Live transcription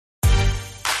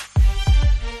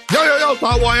Yo,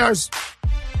 Thought Warriors.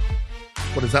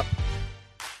 What is up?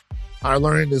 Our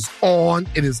learning is on.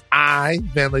 It is I,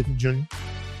 Van Lathan Jr.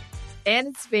 And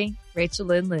it's me, Rachel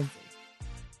Lynn Lindsay.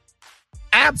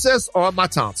 Abscess on my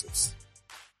tonsils.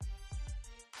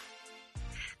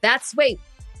 That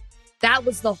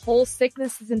was the whole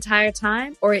sickness this entire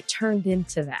time, or it turned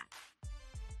into that?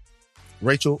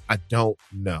 Rachel, I don't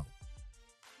know.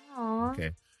 Aww.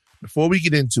 Okay. Before we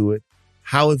get into it,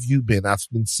 how have you been? I've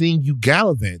been seeing you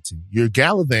gallivanting. You're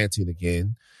gallivanting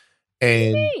again.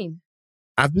 And what do you mean?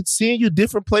 I've been seeing you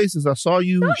different places. I saw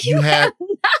you. No, you had.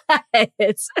 Not.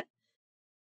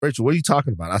 Rachel, what are you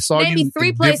talking about? I saw you. Name me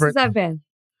three places I've been.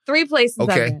 3 places I've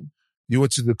been. You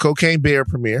went to the Cocaine Bear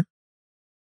premiere.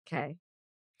 Okay.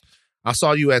 I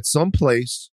saw you at some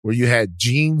place where you had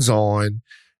jeans on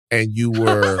and you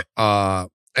were,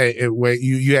 where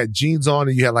you had jeans on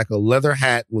and you had like a leather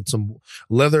hat with some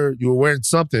leather. You were wearing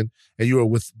something and you were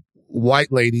with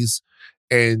white ladies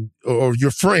or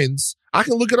your friends. I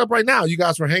can look it up right now. You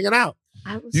guys were hanging out.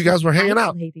 You guys were hanging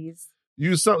out. Ladies.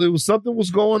 Something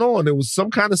was going on. There was some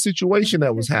kind of situation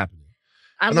that was happening.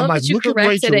 I love that you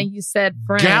corrected and you said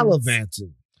friends.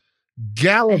 Gallivanting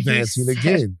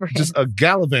again. Friends. Just a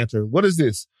gallivanter. What is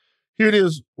this? Here it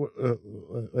is. Wait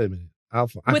a minute. I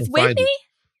with can Whitney? find it.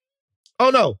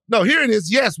 Oh, no. Here it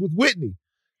is. Yes, with Whitney.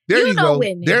 There you go.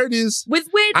 Whitney. There it is. With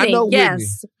Whitney. I know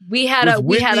yes. Whitney.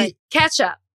 We had a catch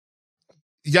up.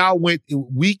 Y'all went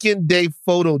weekend day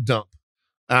photo dump.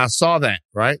 And I saw that,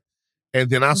 right? And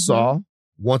then I saw,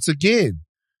 once again,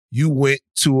 you went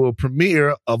to a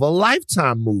premiere of a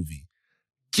Lifetime movie.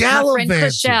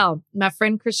 Gallivanting. My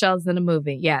friend Chriselle's in a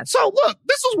movie, yes. So look,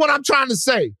 this is what I'm trying to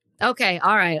say. Okay,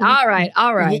 all right.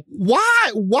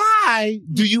 Why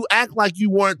do you act like you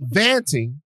weren't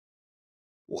vanting?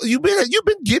 You've been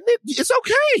getting it. It's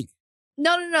okay.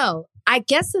 No. I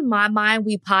guess in my mind,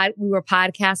 we were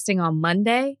podcasting on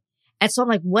Monday. And so I'm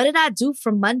like, what did I do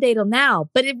from Monday till now?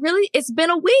 But it's been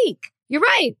a week. You're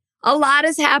right. A lot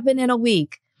has happened in a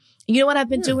week. You know what I've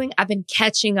been doing? I've been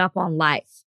catching up on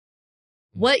life.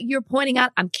 What you're pointing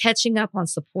out, I'm catching up on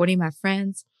supporting my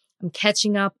friends. I'm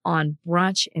catching up on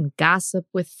brunch and gossip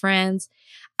with friends.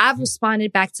 I've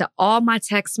responded back to all my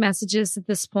text messages at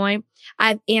this point.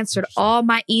 I've answered all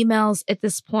my emails at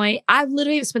this point. I've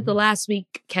literally spent the last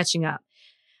week catching up.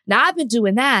 Now I've been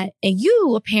doing that, and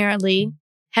you apparently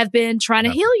have been trying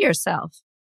to heal yourself.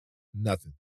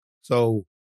 Nothing. So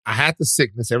I had the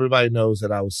sickness. Everybody knows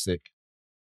that I was sick.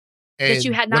 And that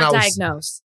you had not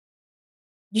diagnosed.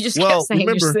 You just kept saying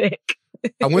you're sick.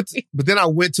 But then I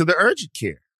went to the urgent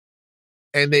care.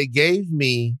 And they gave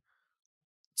me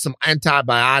some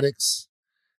antibiotics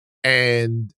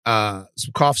and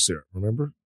some cough syrup.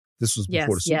 Remember? This was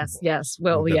before the Super Bowl. Yes.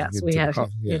 Well, yes, we had a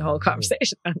whole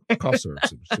conversation. Cough syrup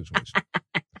situation.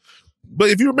 But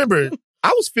if you remember,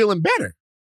 I was feeling better.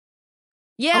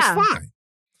 Yeah. I was fine.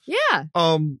 Yeah.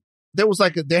 There was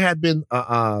there had been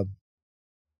some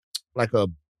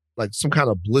kind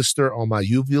of blister on my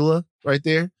uvula right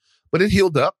there, but it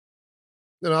healed up.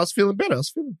 I was feeling better. I was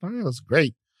feeling fine. It was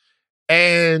great.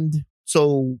 And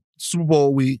so Super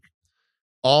Bowl week,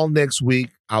 all next week,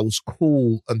 I was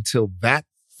cool until that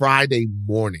Friday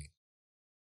morning.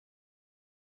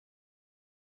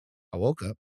 I woke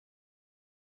up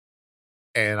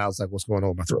and I was like, what's going on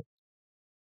with my throat?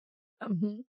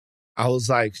 Mm-hmm. I was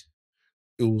like,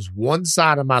 it was one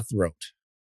side of my throat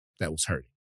that was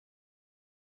hurting.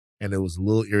 And there was a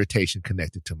little irritation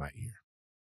connected to my ear.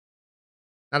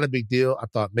 Not a big deal. I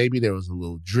thought maybe there was a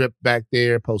little drip back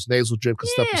there, post-nasal drip,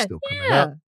 because stuff was still coming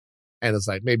up. And it's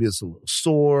like, maybe it's a little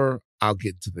sore. I'll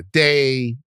get into the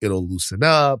day. It'll loosen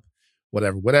up.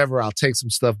 Whatever. I'll take some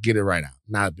stuff, get it right out.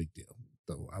 Not a big deal.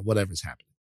 So, whatever's happening.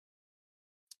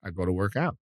 I go to work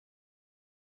out.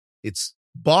 It's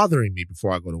bothering me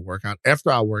before I go to work out.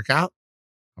 After I work out,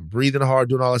 I'm breathing hard,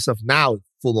 doing all that stuff. Now,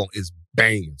 full on is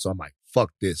banging. So I'm like,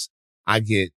 fuck this. I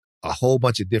get a whole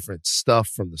bunch of different stuff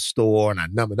from the store and I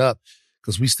numb it up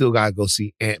because we still got to go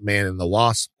see Ant-Man and the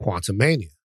Wasp Quantumania.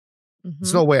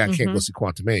 There's no way I can't go see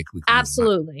Quantumania.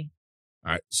 Absolutely.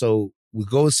 All right. So we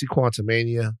go see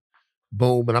Quantumania.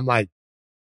 Boom. And I'm like,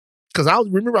 because I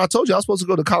told you I was supposed to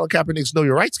go to Colin Kaepernick's Know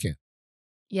Your Rights camp.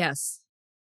 Yes.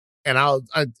 And I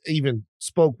even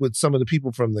spoke with some of the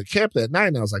people from the camp that night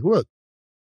and I was like, look,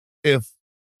 if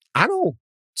I don't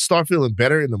start feeling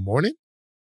better in the morning,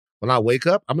 when I wake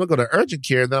up, I'm going to go to urgent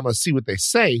care, and then I'm going to see what they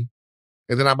say,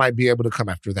 and then I might be able to come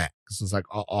after that, because it's like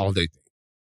all day thing.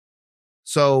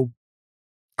 So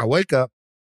I wake up,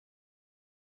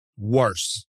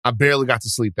 worse. I barely got to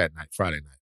sleep that night, Friday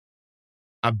night.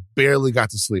 I barely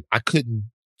got to sleep. I couldn't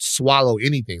swallow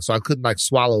anything, so I couldn't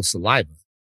swallow saliva.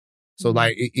 So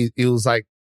like, it was like,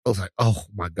 I was like, oh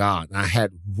my God. And I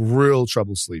had real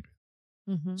trouble sleeping.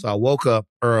 Mm-hmm. So I woke up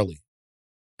early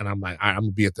and I'm like, all right, I'm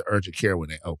going to be at the urgent care when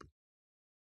they open.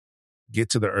 Get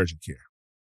to the urgent care.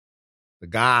 The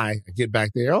guy, I get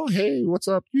back there. Oh, hey, what's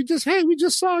up? We just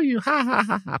saw you. Ha, ha,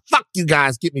 ha, ha. Fuck you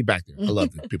guys. Get me back there. I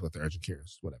love the people at the urgent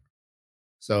cares, whatever.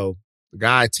 So the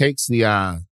guy takes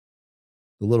the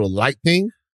little light thing.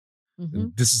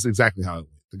 And this is exactly how it went.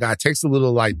 The guy takes the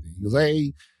little light thing. He goes,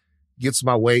 hey, gets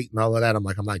my weight and all of that. I'm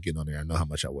like, I'm not getting on there. I know how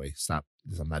much I weigh. Stop.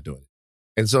 I'm not doing it.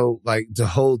 And so like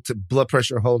to blood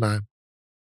pressure, whole nine.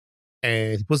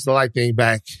 And he puts the light thing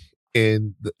back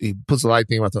in. He puts the light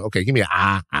thing. I thought, okay, give me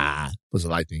a puts the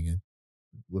light thing in.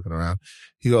 Looking around.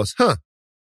 He goes, huh.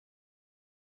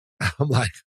 I'm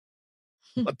like,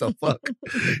 what the fuck?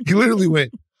 He literally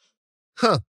went,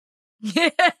 huh.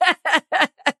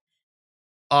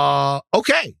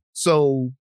 Okay.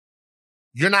 So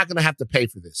you're not going to have to pay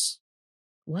for this.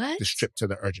 What? This trip to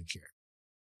the urgent care.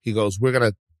 He goes, we're going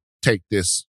to take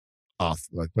this off.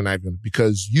 Like, we're not even,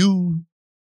 because you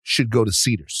should go to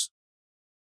Cedars.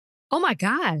 Oh my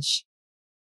gosh.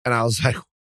 And I was like,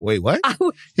 wait, what? I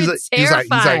would be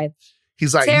terrified.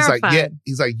 He's like, yeah.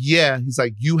 He's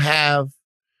like, you have,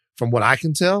 from what I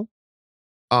can tell,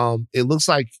 it looks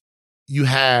like you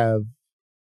have,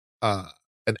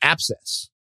 an abscess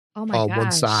on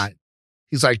one side.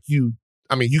 He's like, you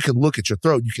can look at your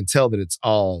throat. You can tell that it's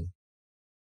all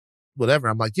whatever.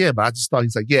 I'm like, yeah, but I just thought,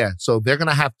 he's like, yeah. So they're going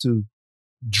to have to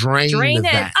drain it.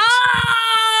 that. Oh!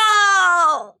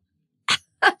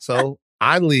 So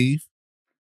I leave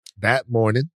that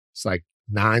morning. It's like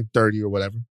 9:30 or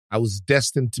whatever. I was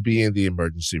destined to be in the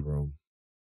emergency room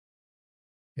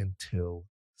until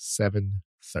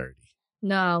 7:30.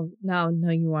 No,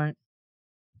 you weren't.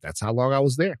 That's how long I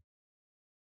was there.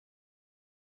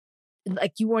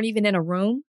 Like you weren't even in a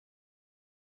room?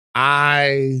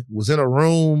 I was in a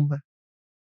room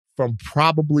from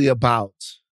probably about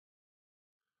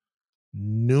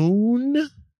noon.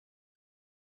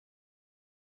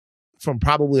 From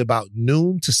probably about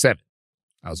noon to 7.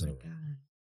 I was in a room.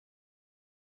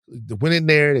 They went in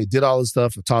there. They did all this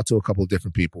stuff. I talked to a couple of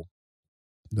different people.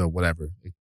 Whatever.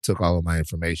 They took all of my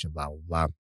information, blah, blah, blah.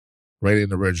 Right in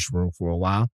the registry room for a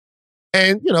while.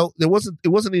 And, it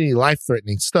wasn't any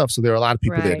life-threatening stuff. So there were a lot of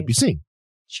people there to be seen.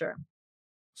 Sure.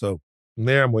 So from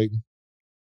there, I'm waiting.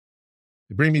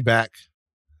 They bring me back.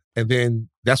 And then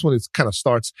that's when it kind of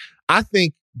starts. I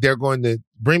think they're going to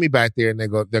bring me back there and they're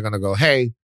going to go,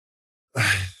 hey,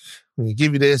 we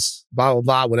give you this, blah, blah,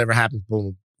 blah, whatever happens,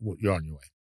 boom, you're on your way.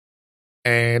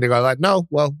 And they go like, no,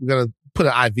 well, we're going to put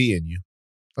an IV in you.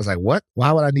 I was like, what?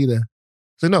 Why would I need a?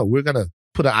 So no, we're going to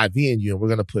put an IV in you and we're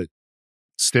going to put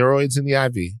steroids in the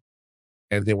IV.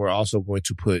 And then we're also going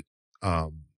to put,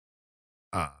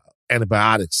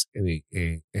 antibiotics in the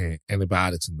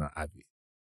IV.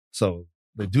 So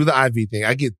they do the IV thing.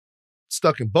 I get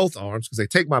stuck in both arms because they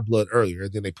take my blood earlier.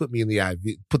 Then they put me in the IV,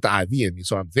 put the IV in me.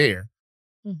 So I'm there.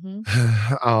 Mm-hmm.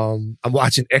 I'm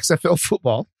watching XFL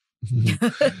football.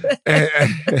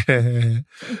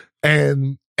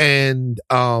 and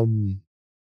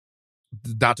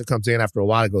the doctor comes in after a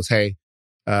while and goes, hey,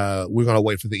 we're going to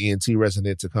wait for the ENT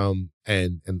resident to come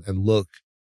and look.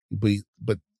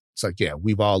 But it's like, yeah,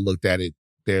 we've all looked at it.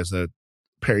 There's a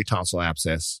peritonsil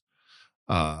abscess,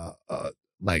 and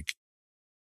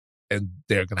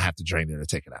they're going to have to drain it or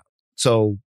take it out.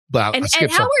 So, but and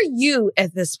how are you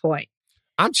at this point?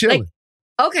 I'm chilling.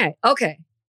 Okay.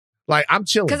 Like I'm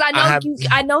chilling. Because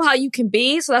I know how you can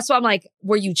be. So that's why I'm like,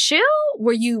 were you chill?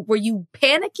 Were you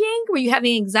panicking? Were you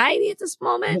having anxiety at this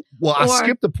moment? Well, I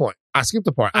skipped the point. Okay.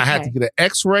 I had to get an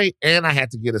X-ray and I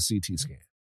had to get a CT scan.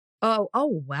 Oh,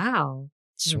 wow.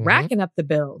 Just racking up the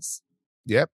bills.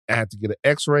 Yep. I had to get an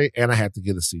X-ray and I had to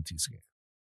get a CT scan.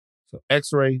 So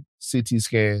X-ray, CT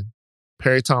scan,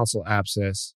 peritonsil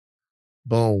abscess,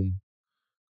 boom.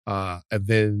 And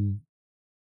then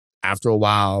after a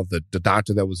while, the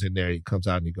doctor that was in there, he comes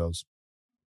out and he goes,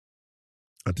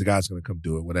 the guy's going to come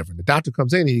do it, whatever. And the doctor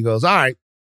comes in and he goes, all right,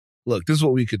 look, this is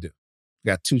what we could do. We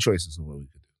got 2 choices of what we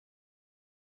could do.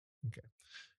 Okay.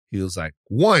 He was like,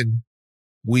 1,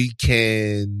 we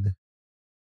can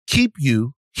keep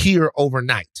you here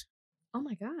overnight. Oh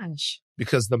my gosh.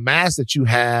 Because the mass that you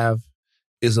have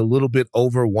is a little bit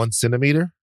over 1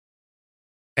 centimeter.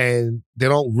 And they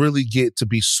don't really get to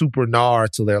be super gnar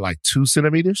till they're like 2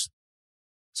 centimeters.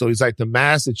 So he's like, the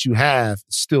mass that you have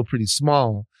is still pretty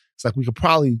small. It's like, we could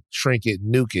probably shrink it,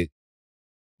 nuke it,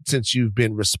 since you've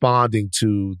been responding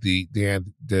to the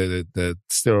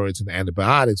steroids and the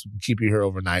antibiotics. We can keep you here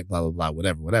overnight, blah, blah, blah,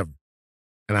 whatever.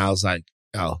 And I was like,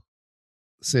 oh,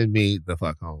 send me the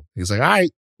fuck home. He's like, all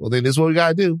right, Well, then this is what we got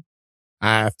to do.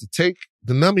 I have to take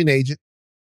the numbing agent.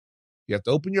 You have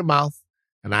to open your mouth,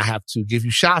 and I have to give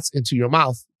you shots into your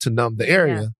mouth to numb the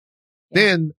area. Yeah.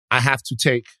 Then I have to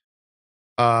take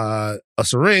a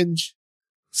syringe,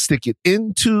 stick it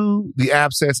into the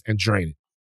abscess, and drain it.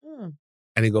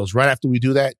 And he goes, right after we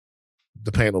do that,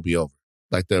 the pain will be over.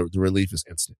 Like the relief is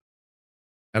instant.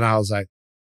 And I was like,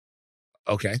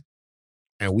 okay.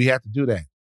 And we had to do that.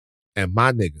 And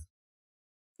my nigga.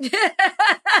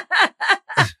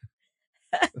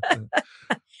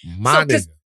 My nigga.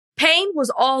 Pain was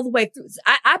all the way through.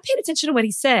 I paid attention to what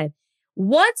he said.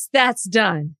 Once that's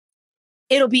done,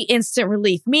 it'll be instant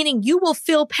relief, meaning you will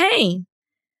feel pain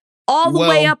all the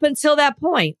way up until that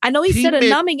point. I know he said a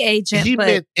numbing agent. He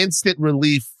meant instant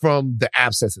relief from the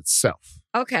abscess itself.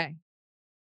 Okay.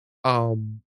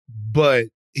 But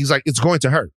he's like, it's going to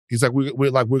hurt. He's like,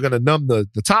 we're going to numb the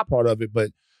top part of it,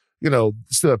 but you know,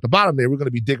 still at the bottom there, we're going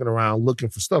to be digging around looking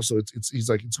for stuff. So he's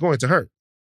like, it's going to hurt.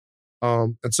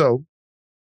 And so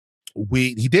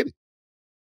he did it.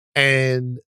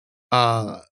 And,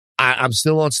 I'm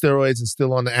still on steroids and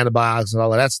still on the antibiotics and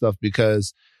all of that stuff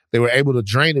because they were able to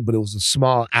drain it, but it was a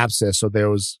small abscess. So there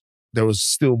was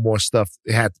still more stuff.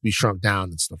 It had to be shrunk down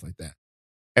and stuff like that.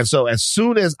 And so as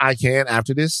soon as I can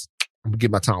after this, I'm going to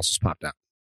get my tonsils popped out.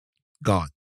 Gone.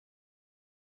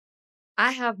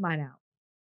 I have mine out.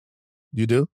 You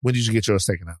do? When did you get yours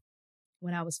taken out?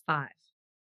 When I was 5.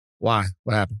 Why?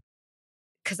 What happened?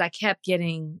 Because I kept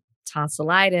getting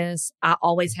tonsillitis. I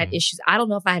always had issues. I don't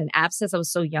know if I had an abscess. I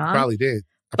was so young. I probably did.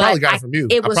 I probably got it from you.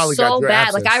 It was so bad.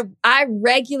 Abscess. Like I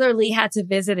regularly had to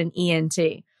visit an ENT.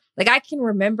 Like I can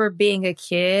remember being a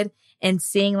kid and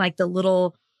seeing like the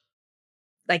little,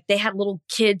 like they had little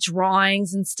kid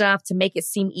drawings and stuff to make it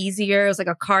seem easier. It was like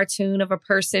a cartoon of a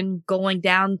person going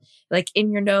down like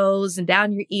in your nose and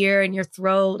down your ear and your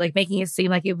throat, like making it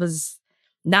seem like it was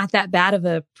not that bad of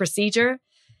a procedure.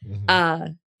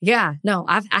 Mm-hmm. Yeah, no,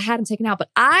 I had them taken out, but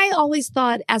I always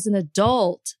thought as an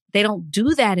adult, they don't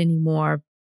do that anymore.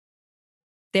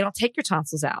 They don't take your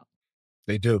tonsils out.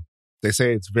 They do. They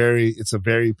say it's a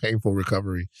very painful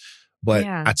recovery. But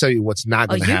yeah. I tell you what's not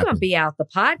going to happen. You're going to be out the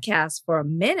podcast for a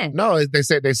minute. No, they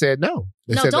said no.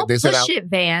 Don't push it,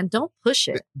 Van. Don't push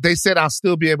it. They said I'll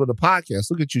still be able to podcast.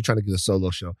 Look at you trying to get a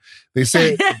solo show. They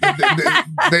said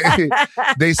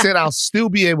they said I'll still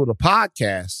be able to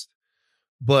podcast,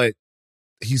 but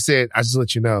he said, I just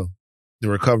let you know, the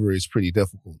recovery is pretty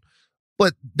difficult.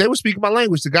 But they were speaking my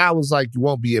language. The guy was like, you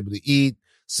won't be able to eat.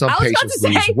 Some patients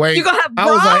lose weight. You're going to have I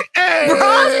was like, hey.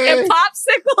 bras and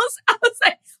popsicles. I was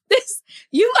like,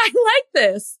 I like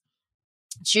this.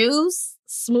 Juice,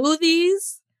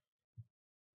 smoothies.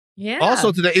 Yeah.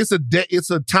 Also today,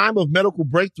 it's a time of medical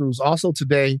breakthroughs. Also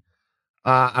today,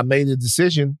 I made a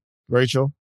decision,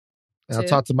 Rachel, and I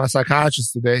talked to my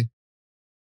psychiatrist today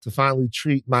to finally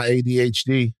treat my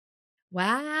ADHD.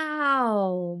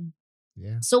 Wow.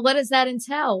 Yeah. So what does that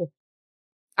entail?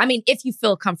 I mean, if you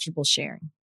feel comfortable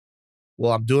sharing.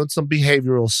 Well, I'm doing some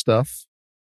behavioral stuff.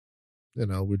 You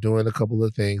know, we're doing a couple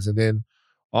of things. And then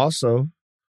also,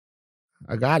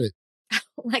 I got it. I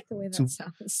don't like the way that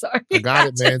sounds. Sorry. I got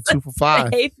it, man. 2 for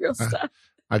 5. Behavioral stuff.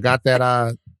 I got that.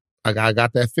 I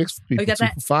got that fixed for people. 2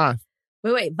 for 5.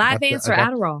 Wait. Vyvanse or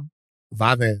Adderall?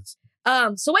 Vyvanse.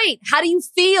 So wait, how do you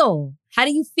feel?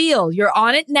 You're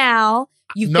on it now.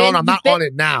 I'm not on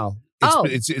it now.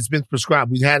 It's been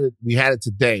prescribed. We had it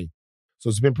today. So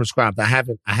it's been prescribed. I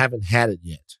haven't had it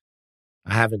yet.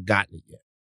 I haven't gotten it yet.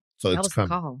 So it's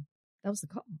coming. That was the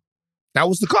call. That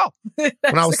was the call.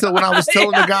 When I was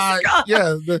telling the guy,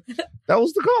 that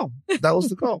was the call. That was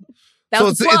the call.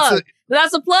 That's a plug.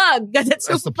 That's a plug.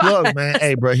 That's the plug, man.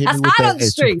 Hey, bro, hit me with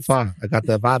that. 2 for 5. I got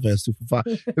that Vyvanse 2 for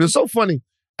 5. It was so funny.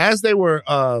 As they were,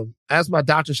 as my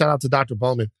doctor, shout out to Dr.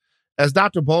 Bowman, as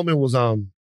Dr. Bowman was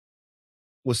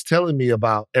telling me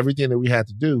about everything that we had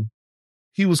to do,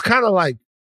 he was kind of like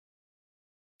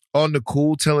on the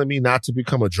cool telling me not to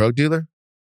become a drug dealer.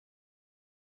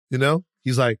 You know,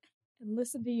 he's like,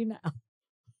 listen to you now.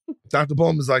 Dr.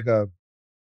 Bowman's like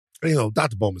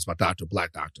Dr. Bowman's my doctor,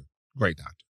 black doctor, great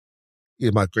doctor.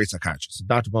 He's my great psychiatrist.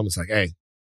 Dr. Bowman's like, hey,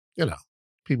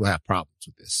 people have problems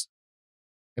with this.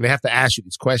 And they have to ask you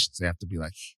these questions. They have to be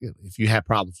like, if you have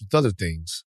problems with other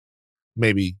things,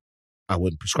 maybe I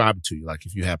wouldn't prescribe it to you. Like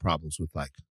if you have problems with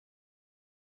like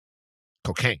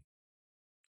cocaine.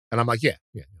 And I'm like, yeah.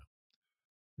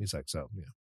 He's like, so,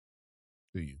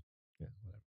 do you? Yeah,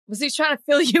 whatever. Was he trying to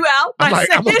fill you out? I'm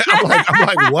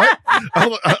like, what?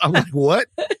 I'm like, what?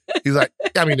 He's like,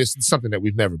 I mean, it's something that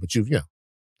we've never, but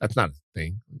that's not a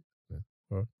thing.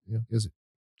 Or, is it?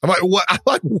 I'm like, what? I'm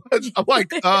like, what? I'm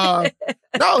like, no,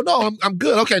 I'm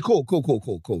good. Okay, cool.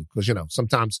 Because,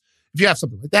 sometimes if you have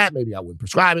something like that, maybe I wouldn't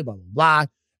prescribe it, blah, blah,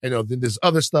 blah. Then there's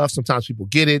other stuff. Sometimes people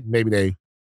get it. Maybe they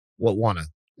want to,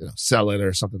 sell it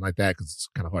or something like that because it's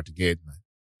kind of hard to get.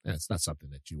 And it's not something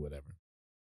that you would ever,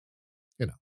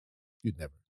 you'd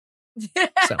never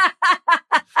sell.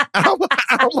 I'm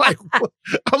like,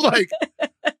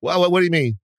 well, what do you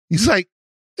mean? He's like,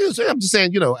 I'm just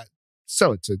saying,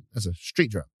 sell it as a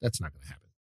street drug. That's not going to happen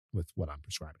with what I'm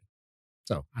prescribing.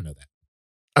 So I know that.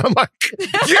 I'm like,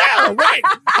 yeah, right.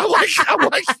 I'm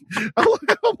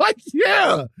like,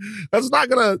 yeah. That's not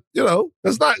gonna,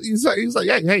 that's not. He's like,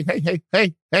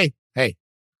 hey.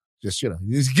 Just,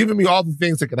 he's giving me all the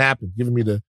things that could happen.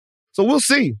 So we'll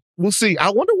see.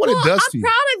 I wonder what it does to you.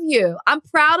 I'm proud of you. I'm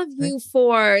proud of you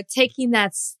for taking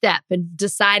that step and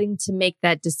deciding to make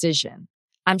that decision.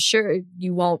 I'm sure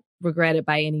you won't regret it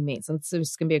by any means. It's going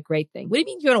to be a great thing. What do you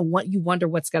mean you wonder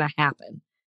what's going to happen?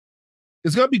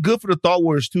 It's going to be good for the thought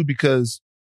warriors too, because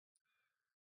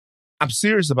I'm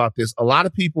serious about this. A lot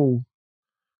of people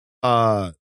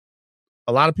don't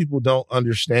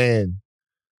understand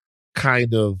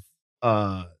kind of,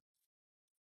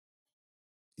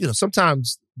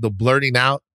 sometimes the blurting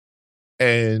out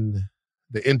and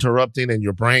the interrupting and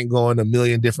your brain going a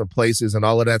million different places and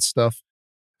all of that stuff.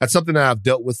 That's something that I've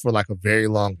dealt with for like a very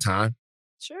long time.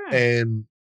 Sure. And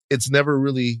it's never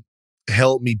really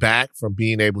held me back from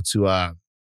being able to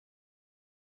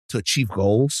achieve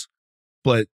goals.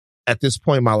 But at this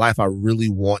point in my life, I really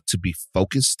want to be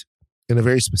focused in a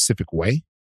very specific way.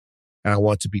 And I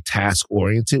want to be task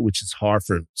oriented, which is hard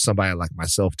for somebody like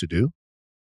myself to do.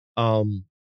 And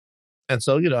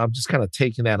so, I'm just kind of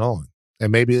taking that on.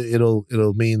 And maybe it'll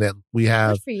mean that we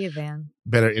have good for you, Van.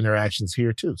 Better interactions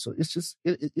here too. So it's just,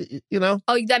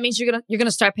 Oh, that means you're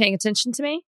gonna start paying attention to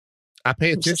me? I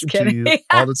pay attention to you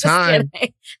all the time.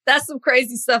 That's some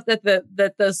crazy stuff that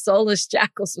the soulless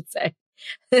jackals would say.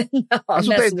 No, I'm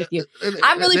messing with you.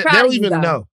 I'm really proud of you. They don't even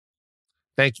know.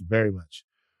 Thank you very much.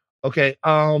 Okay.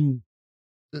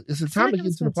 Is it time to get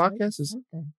into the podcast?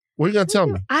 What are you going to tell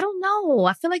me? I don't know.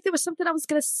 I feel like there was something I was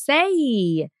going to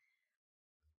say.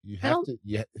 You have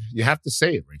to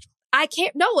say it, Rachel. I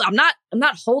can't. No, I'm not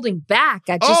holding back.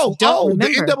 I just don't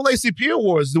remember. The NAACP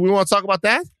Awards. Do we want to talk about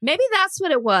that? Maybe that's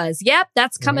what it was. Yep,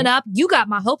 that's coming up. You got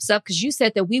my hopes up because you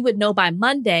said that we would know by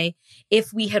Monday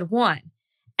if we had won.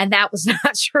 And that was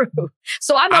not true.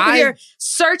 So I'm over here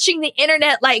searching the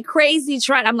internet like crazy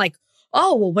I'm like,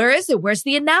 oh, well, where is it? Where's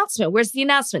the announcement?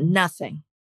 Nothing.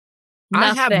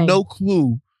 I have no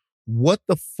clue what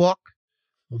the fuck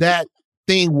that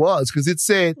thing was, because it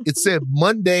said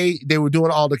Monday they were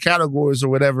doing all the categories or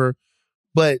whatever,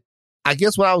 but I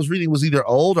guess what I was reading was either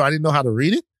old or I didn't know how to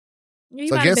read it.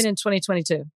 You might have been in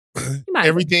 2022.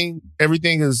 Everything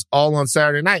is all on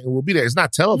Saturday night and we'll be there. It's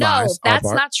not televised. No,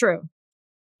 that's not true.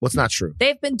 What's not true?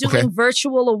 They've been doing a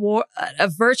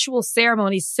virtual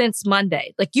ceremony since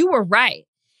Monday. Like, you were right.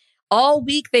 All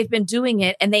week they've been doing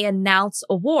it and they announce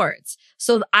awards.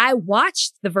 So I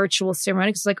watched the virtual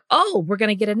ceremony because like, oh, we're going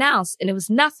to get announced. And it was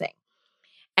nothing.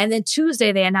 And then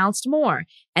Tuesday they announced more.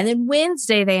 And then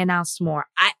Wednesday they announced more.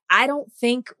 I don't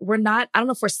think I don't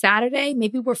know if we're Saturday.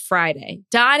 Maybe we're Friday.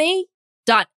 Donnie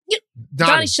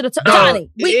should have Donnie.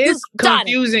 It is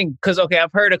confusing because,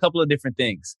 I've heard a couple of different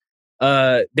things.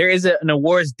 There is an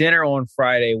awards dinner on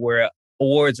Friday where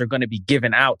awards are going to be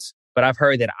given out. But I've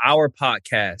heard that our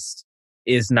podcast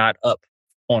is not up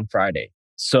on Friday.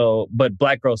 So, but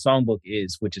Black Girl Songbook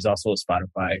is, which is also a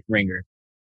Spotify ringer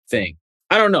thing.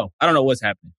 I don't know what's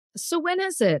happening. So when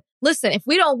is it? Listen, if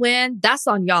we don't win, that's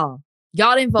on y'all.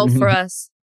 Y'all didn't vote for us.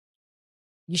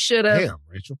 You should have. Damn,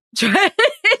 Rachel. Try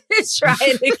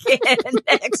it again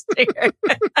next year.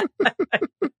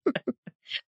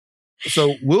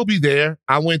 So we'll be there.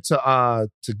 I went to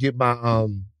get my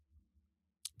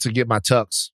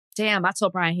tux. Damn, I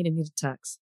told Brian he didn't need a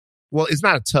tux. Well, it's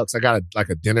not a tux. I got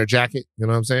a dinner jacket. You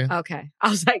know what I'm saying? Okay. I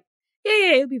was like,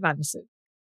 yeah, it'll be fine in the suit.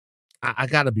 I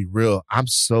got to be real. I'm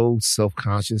so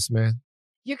self-conscious, man.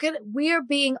 We are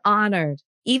being honored,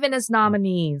 even as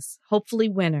nominees, hopefully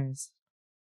winners.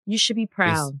 You should be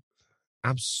proud.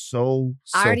 I'm so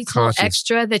self-conscious. I already told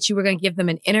Extra that you were going to give them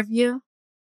an interview.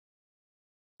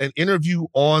 An interview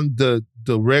on the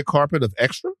red carpet of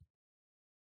Extra?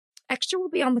 Extra will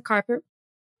be on the carpet.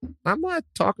 I'm not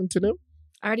talking to them.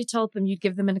 I already told them you'd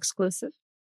give them an exclusive.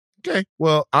 Okay,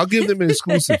 well, I'll give them an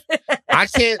exclusive. I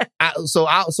can't. So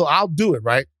I'll do it,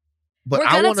 right? But we're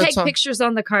gonna take pictures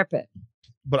on the carpet.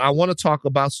 But I want to talk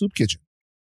about Soup Kitchen.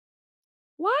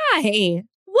 Why?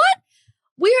 What?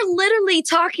 We are literally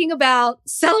talking about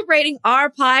celebrating our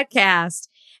podcast,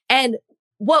 and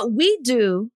what we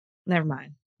do, never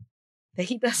mind, that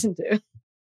he doesn't do.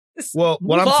 Well,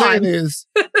 what I'm saying is,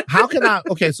 how can I,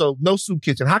 okay, so no soup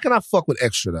kitchen. How can I fuck with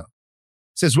Extra though?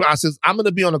 Since I'm going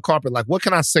to be on the carpet, like, what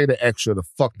can I say to Extra to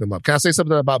fuck them up? Can I say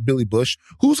something about Billy Bush?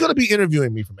 Who's going to be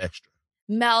interviewing me from Extra?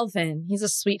 Melvin. He's a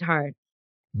sweetheart.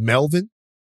 Melvin?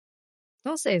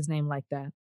 Don't say his name like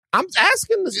that. I'm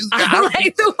asking. I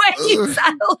like the way you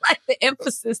I don't like the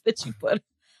emphasis that you put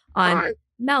on right.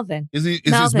 Melvin. Is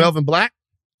Melvin black?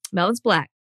 Melvin's black.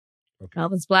 Okay.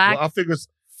 Melvin's black. Well, I'll figure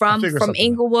from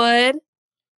Inglewood.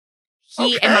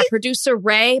 Okay. And my producer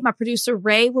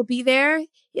Ray will be there.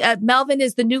 Melvin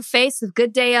is the new face of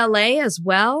Good Day LA as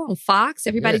well on Fox.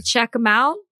 Everybody check him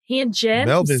out. He and Jen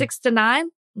from 6 to 9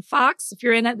 on Fox if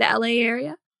you're in the LA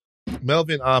area.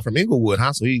 Melvin from Inglewood,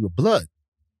 huh? So he with blood.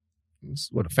 This is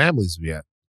where the families be at.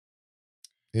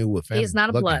 Inglewood family. He is not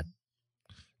a blood.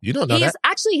 You don't know that.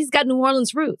 Actually, he's got New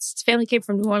Orleans roots. His family came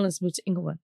from New Orleans, moved to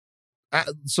Inglewood.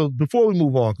 So before we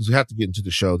move on, because we have to get into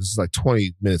the show, this is like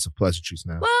 20 minutes of pleasantries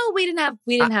now. Well, we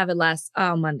didn't have it last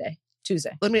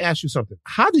Tuesday. Let me ask you something.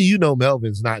 How do you know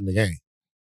Melvin's not in the game?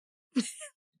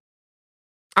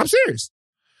 I'm serious.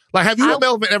 Like, have you and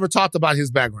Melvin ever talked about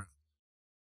his background?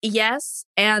 Yes.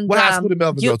 And what high school did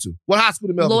Melvin go to? What high school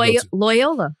did Melvin go to?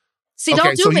 Loyola. See,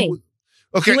 don't do me.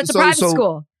 He went to private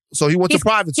school. So he went to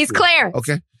private school. He's Clarence.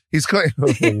 Okay. He's Clarence.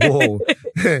 Whoa.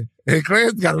 And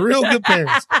Clarence got real good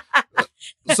parents.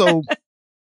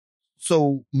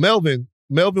 So Melvin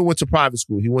went to private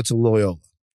school. He went to Loyola.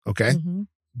 Okay. Mm-hmm.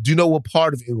 Do you know what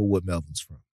part of Inglewood Melvin's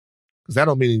from? Because that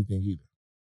don't mean anything either.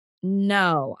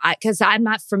 No, because I'm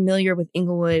not familiar with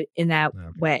Inglewood in that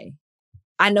way.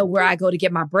 I know where I go to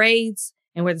get my braids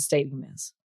and where the stadium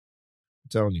is. I'm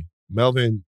telling you,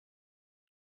 Melvin.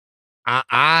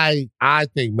 I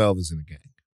think Melvin's in the gang.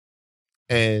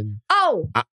 And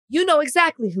you know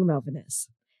exactly who Melvin is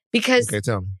because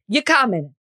tell me. You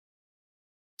commented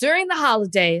during the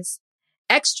holidays.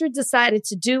 Extra decided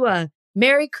to do a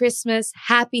Merry Christmas,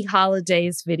 Happy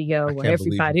Holidays video where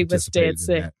everybody was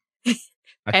dancing.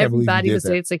 Everybody was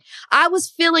dancing. I was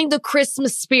feeling the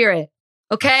Christmas spirit.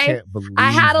 Okay.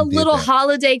 I had a little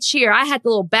holiday cheer. I had the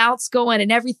little bounce going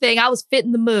and everything. I was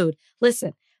fitting the mood.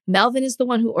 Listen, Melvin is the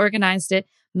one who organized it.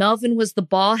 Melvin was the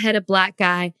bald-headed black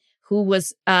guy who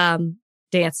was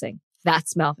dancing.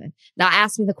 That's Melvin. Now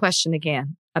ask me the question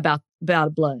again about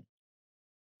blood.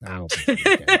 I don't think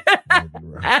you're in the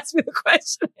game. Ask me the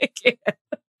question again.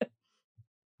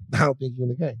 I don't think you're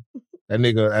in the game. That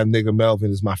nigga Melvin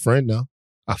is my friend now.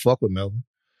 I fuck with Melvin.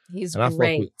 He's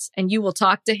great. And you will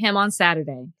talk to him on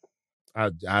Saturday.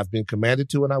 I've been commanded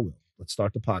to, and I will. Let's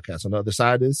start the podcast. On the other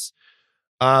side is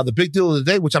the big deal of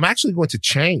the day, which I'm actually going to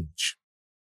change.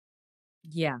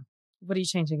 Yeah. What are you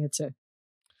changing it to?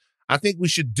 I think we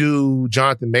should do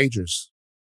Jonathan Majors.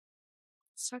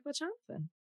 Let's talk about Jonathan.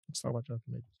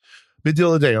 Majors. Big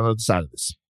deal of the day on the other side of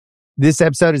this. This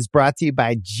episode is brought to you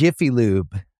by Jiffy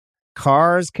Lube.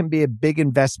 Cars can be a big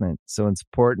investment, so it's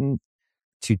important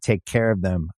to take care of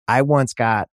them. I once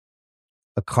got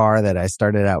a car that I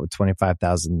started out with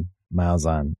 25,000 miles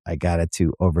on. I got it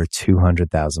to over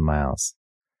 200,000 miles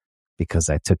because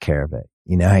I took care of it.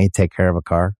 You know how you take care of a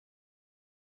car?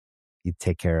 You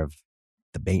take care of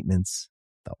the maintenance,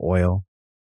 the oil,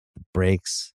 the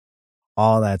brakes,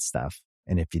 all that stuff.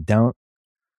 And if you don't,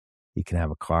 you can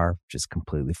have a car just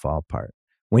completely fall apart.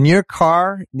 When your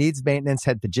car needs maintenance,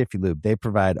 head to Jiffy Lube. They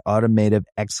provide automotive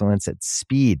excellence at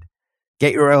speed.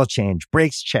 Get your oil change,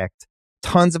 brakes checked,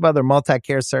 tons of other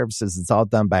multi-care services. It's all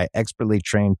done by expertly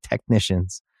trained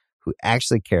technicians who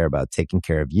actually care about taking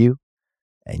care of you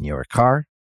and your car.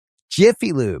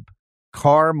 Jiffy Lube,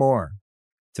 car more.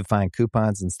 To find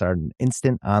coupons and start an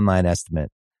instant online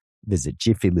estimate, visit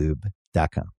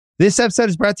jiffylube.com. This episode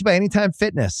is brought to you by Anytime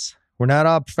Fitness. We're not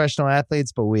all professional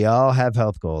athletes, but we all have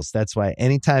health goals. That's why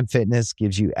Anytime Fitness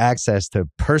gives you access to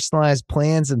personalized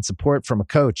plans and support from a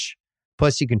coach.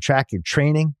 Plus, you can track your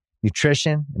training,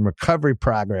 nutrition, and recovery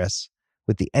progress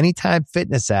with the Anytime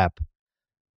Fitness app,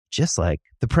 just like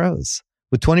the pros.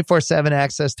 With 24/7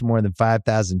 access to more than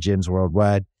 5,000 gyms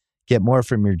worldwide, get more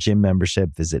from your gym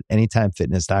membership. Visit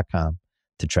anytimefitness.com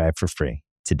to try it for free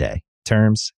today.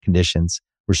 Terms, conditions,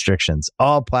 restrictions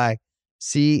all apply.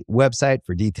 See website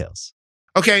for details.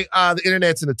 Okay, the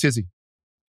internet's in a tizzy.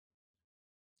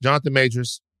 Jonathan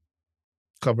Majors,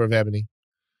 cover of Ebony.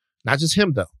 Not just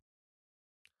him, though.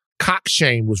 Cock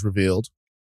shame was revealed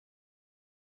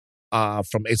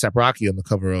from A$AP Rocky on the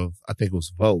cover of, I think it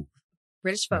was Vogue.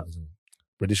 British Vogue.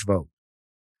 British Vogue.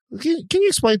 Can you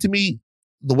explain to me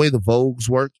the way the Vogues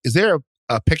work? Is there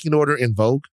a pecking order in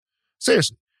Vogue?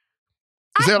 Seriously.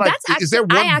 Is there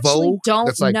one Vogue don't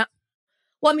that's like, know.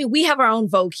 Well, I mean, we have our own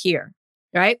Vogue here,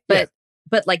 right? But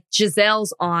like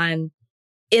Giselle's on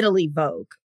Italy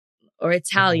Vogue or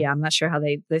Italia. I'm not sure how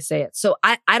they say it. So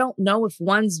I don't know if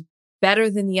one's better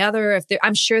than the other.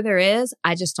 I'm sure there is.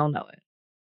 I just don't know it.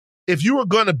 If you were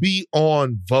going to be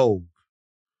on Vogue,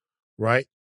 right?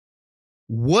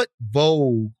 What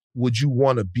Vogue would you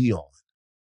want to be on?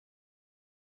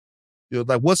 You know,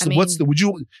 like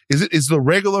is the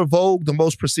regular Vogue the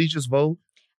most prestigious Vogue?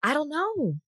 I don't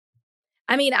know.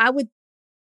 I mean, I would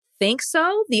think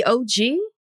so. The OG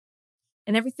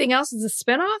and everything else is a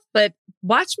spinoff, but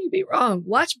watch me be wrong.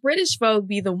 Watch British Vogue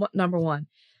be the number one.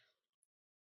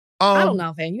 I don't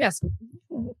know, man. You ask me.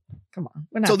 Come on.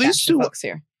 We're not so these two folks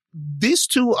here. These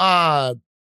two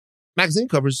magazine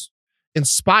covers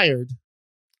inspired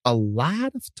a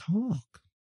lot of talk.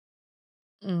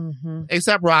 Mm-hmm.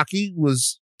 A$AP Rocky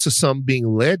was, to some,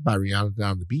 being led by Rihanna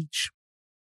down the beach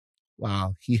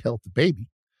while he held the baby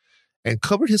and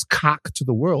covered his cock to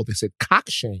the world. They said cock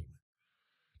shame.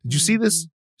 Did you see this?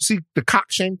 See the cock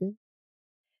shame thing?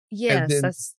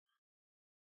 Yes.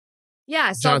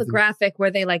 I saw the graphic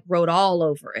where they like wrote all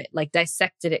over it, like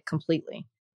dissected it completely.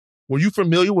 Were you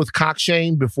familiar with cock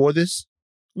shame before this?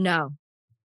 No.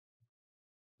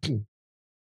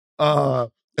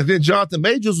 And then Jonathan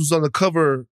Majors was on the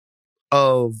cover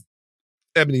of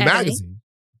Ebony magazine.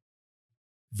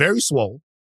 Very swole.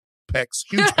 Pecs,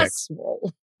 huge pecs.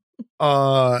 Swole.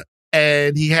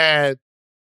 And he had,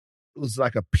 it was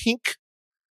like a pink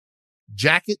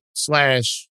jacket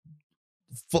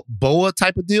 / boa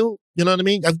type of deal. You know what I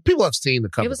mean? People have seen the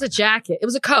cover. It was a jacket. It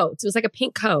was a coat. It was like a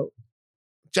pink coat.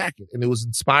 Jacket. And it was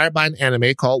inspired by an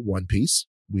anime called One Piece.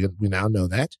 We now know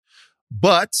that.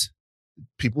 But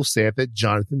people said that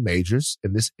Jonathan Majors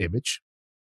in this image,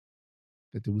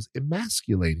 that it was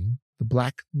emasculating the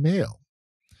black male.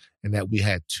 And that we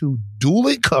had two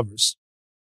dueling covers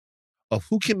of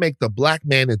who can make the black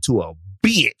man into a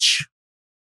bitch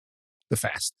the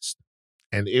fastest.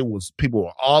 And people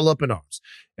were all up in arms.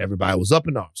 Everybody was up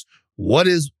in arms. What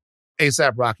is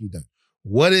A$AP Rocky done?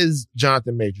 What is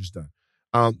Jonathan Majors done?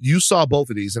 You saw both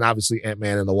of these, and obviously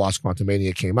Ant-Man and the Wasp: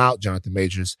 Quantumania came out. Jonathan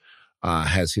Majors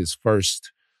has his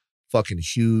first fucking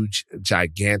huge,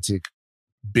 gigantic,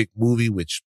 big movie,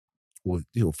 which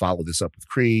he'll follow this up with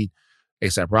Creed.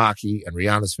 A$AP Rocky and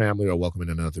Rihanna's family are welcoming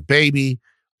another baby.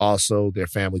 Also, their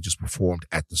family just performed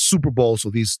at the Super Bowl. So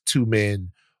these two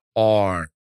men are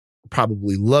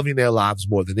probably loving their lives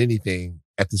more than anything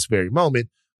at this very moment.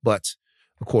 But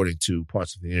according to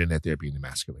parts of the internet, they're being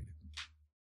emasculated.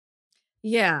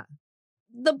 Yeah.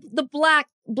 The black,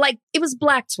 like, it was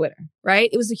Black Twitter, right?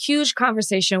 It was a huge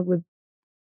conversation it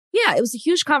was a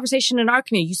huge conversation in our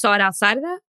community. You saw it outside of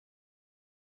that?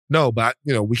 No, but,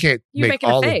 we can't make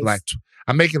all of Black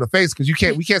I'm making a face because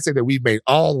we can't say that we've made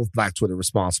all of Black Twitter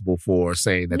responsible for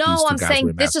saying that these two guys were emasculated. No, I'm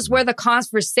saying this is where the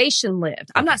conversation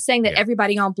lived. I'm not saying that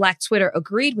everybody on Black Twitter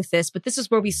agreed with this, but this is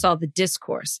where we saw the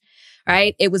discourse,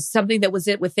 right? It was something that was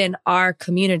within our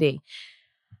community.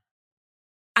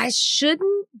 I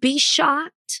shouldn't be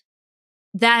shocked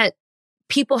that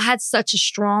people had such a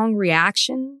strong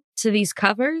reaction to these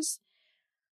covers,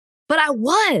 but I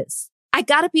was. I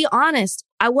gotta be honest.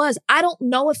 I don't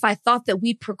know if I thought that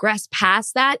we progressed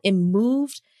past that and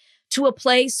moved to a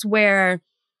place where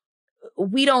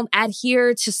we don't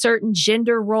adhere to certain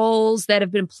gender roles that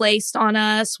have been placed on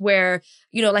us, where,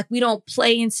 like we don't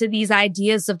play into these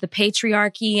ideas of the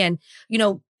patriarchy and,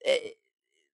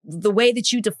 the way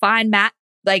that you define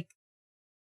I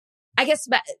guess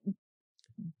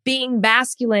being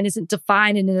masculine isn't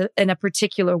defined in a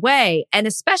particular way. And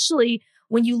especially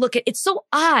when you look at, it's so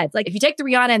odd. Like if you take the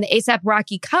Rihanna and the A$AP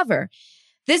Rocky cover,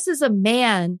 this is a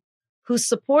man who's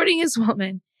supporting his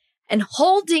woman and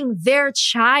holding their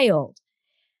child.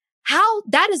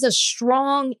 That is a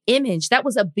strong image. That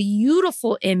was a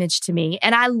beautiful image to me.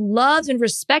 And I loved and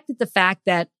respected the fact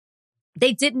that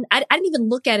I didn't even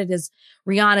look at it as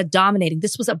Rihanna dominating.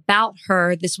 This was about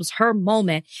her. This was her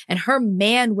moment. And her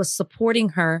man was supporting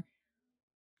her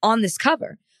on this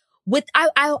cover.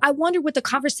 I wonder would the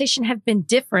conversation have been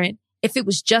different if it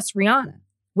was just Rihanna?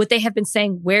 Would they have been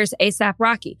saying, where's A$AP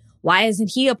Rocky? Why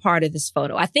isn't he a part of this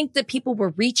photo? I think that people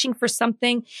were reaching for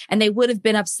something and they would have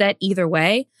been upset either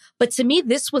way. But to me,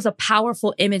 this was a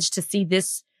powerful image to see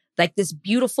this, like this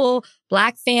beautiful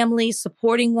black family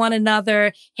supporting one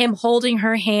another, him holding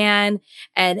her hand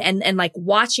and like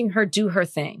watching her do her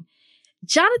thing.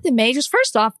 Jonathan Majors,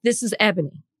 first off, this is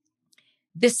Ebony.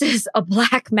 This is a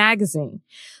black magazine.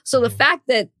 So the fact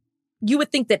that you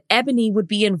would think that Ebony would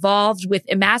be involved with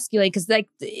emasculate, because like,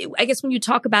 I guess when you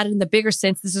talk about it in the bigger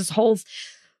sense, there's this whole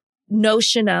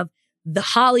notion of the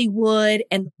Hollywood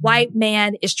and the white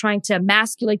man is trying to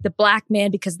emasculate the black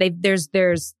man because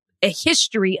there's a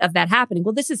history of that happening.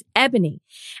 Well, this is Ebony,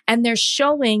 and they're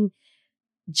showing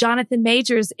Jonathan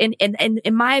Majors in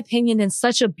my opinion, in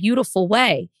such a beautiful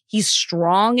way. He's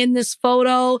strong in this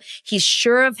photo. He's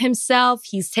sure of himself.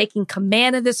 He's taking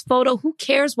command of this photo. Who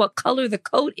cares what color the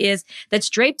coat is that's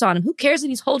draped on him? Who cares that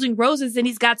he's holding roses and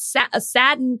he's got a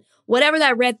satin, whatever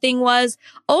that red thing was,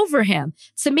 over him?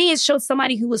 To me, it showed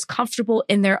somebody who was comfortable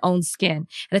in their own skin.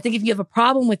 And I think if you have a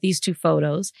problem with these two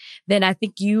photos, then I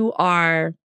think you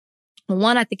are,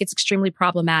 one, I think it's extremely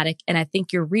problematic. And I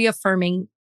think you're reaffirming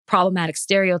problematic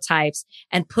stereotypes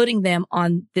and putting them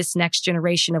on this next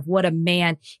generation of what a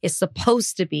man is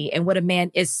supposed to be and what a man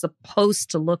is supposed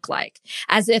to look like.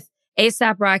 As if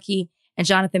A$AP Rocky and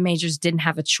Jonathan Majors didn't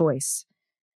have a choice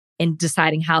in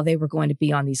deciding how they were going to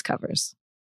be on these covers.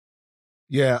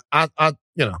 Yeah, I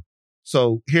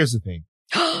so here's the thing.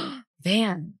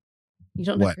 Van, you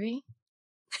don't agree?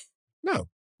 No, of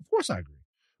course I agree.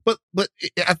 But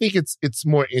I think it's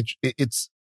more, it's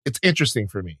interesting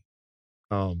for me.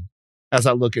 As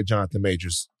I look at Jonathan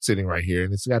Majors sitting right here,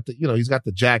 and it's got he's got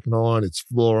the jacket on, it's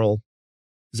floral.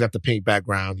 He's got the pink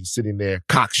background. He's sitting there,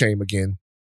 cock shame again.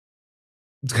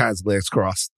 This guy's legs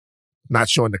crossed, not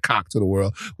showing the cock to the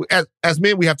world. As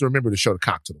men, we have to remember to show the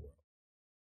cock to the world.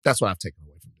 That's what I've taken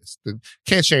away from this.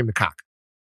 Can't shame the cock.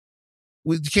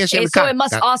 You can't shame the cock.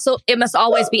 So it must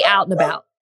always be out and about.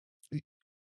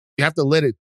 You have to let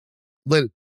it, you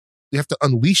have to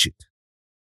unleash it.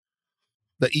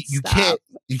 You can't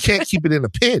keep it in a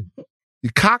pen. You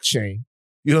cock shame.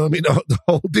 You know what I mean? The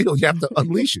whole deal. You have to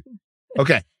unleash it.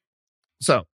 Okay.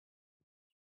 So,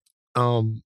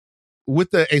 with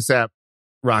the A$AP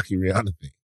Rocky Rihanna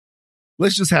thing,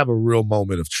 let's just have a real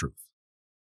moment of truth.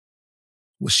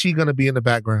 Was she going to be in the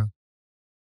background?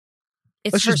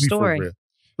 It's her story.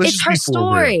 It's her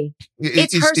story.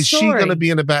 Is she going to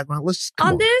be in the background?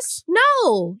 On this?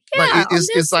 No. Yeah.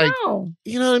 It's like, no.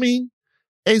 You know what I mean?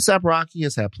 A$AP Rocky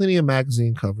has had plenty of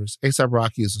magazine covers. A$AP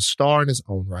Rocky is a star in his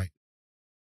own right.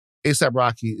 A$AP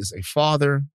Rocky is a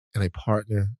father and a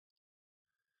partner.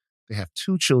 They have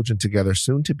 2 children together,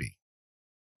 soon to be.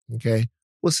 Okay?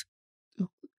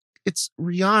 It's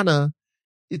Rihanna.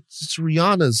 It's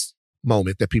Rihanna's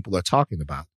moment that people are talking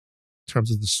about in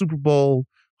terms of the Super Bowl,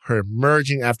 her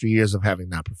emerging after years of having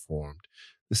not performed.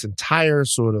 This entire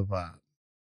sort of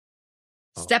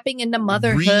stepping into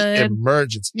motherhood,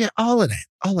 re-emergence. Yeah, all of that.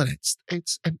 And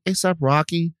A$AP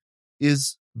Rocky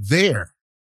is there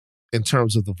in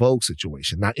terms of the Vogue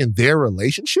situation. Now, in their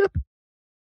relationship,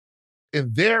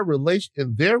 I'm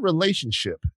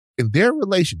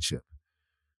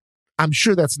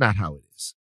sure that's not how it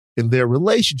is. In their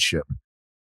relationship,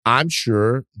 I'm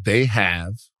sure they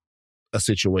have a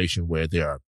situation where they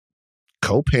are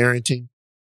co-parenting,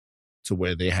 to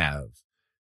where they have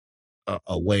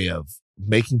a way of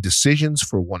making decisions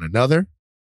for one another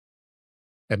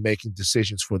and making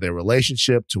decisions for their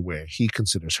relationship, to where he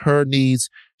considers her needs,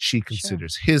 she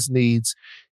considers his needs.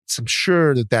 So I'm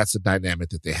sure that that's a dynamic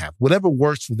that they have. Whatever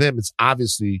works for them, it's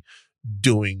obviously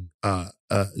going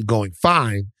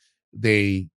fine.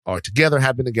 They are together,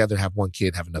 have been together, have one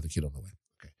kid, have another kid on the way.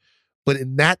 Okay. But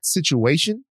in that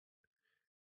situation,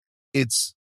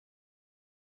 it's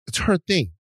her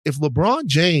thing. If LeBron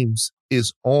James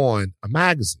is on a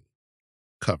magazine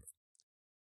cover,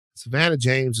 Savannah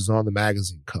James is on the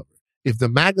magazine cover. If the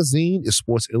magazine is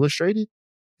Sports Illustrated,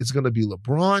 it's going to be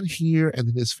LeBron here and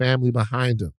then his family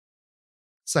behind him.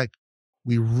 It's like,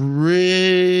 we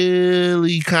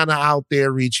really kind of out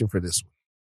there reaching for this one.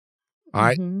 All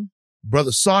right. Mm-hmm.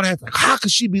 Brother saw that. Like, how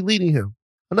could she be leading him?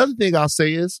 Another thing I'll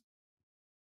say is,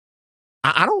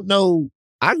 I don't know.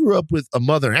 I grew up with a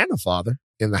mother and a father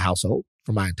in the household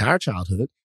for my entire childhood.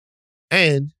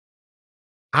 And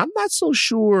I'm not so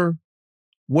sure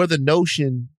where the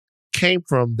notion came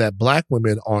from that Black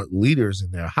women aren't leaders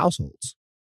in their households.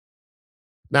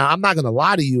 Now, I'm not going to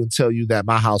lie to you and tell you that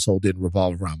my household didn't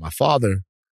revolve around my father,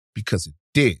 because it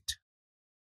did.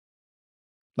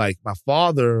 Like, my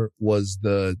father was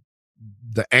the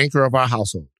anchor of our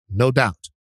household, no doubt.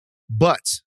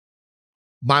 But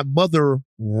my mother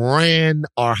ran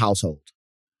our household.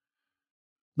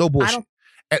 No bullshit.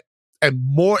 And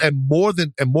more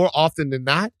often than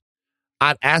not,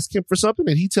 I'd ask him for something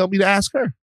and he'd tell me to ask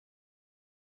her.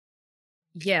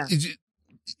 Yeah.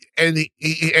 And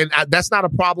that's not a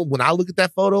problem. When I look at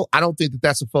that photo, I don't think that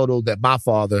that's a photo that my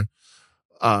father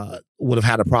would have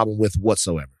had a problem with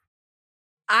whatsoever.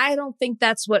 I don't think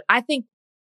that's what I think.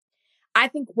 I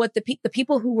think what the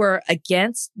people who were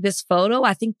against this photo,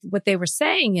 I think what they were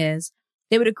saying is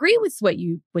they would agree with what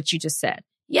you just said.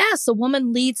 Yes, a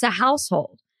woman leads a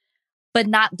household, but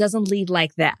doesn't lead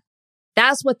like that.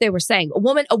 That's what they were saying.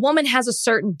 A woman has a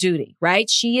certain duty, right?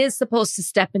 She is supposed to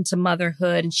step into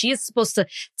motherhood and she is supposed to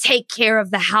take care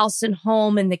of the house and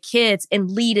home and the kids and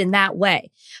lead in that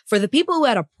way. For the people who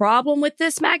had a problem with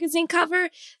this magazine cover,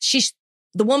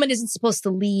 the woman isn't supposed to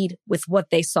lead with what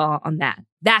they saw on that.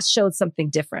 That showed something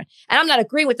different. And I'm not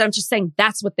agreeing with them. I'm just saying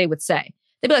that's what they would say.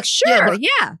 They'd be like, sure,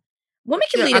 yeah. Women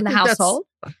can lead in the household.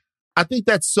 I think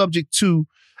that's subject to,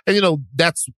 and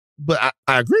but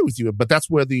I agree with you, but that's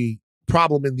where the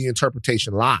problem in the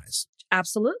interpretation lies.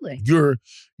 Absolutely.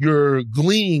 You're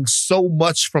gleaning so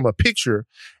much from a picture,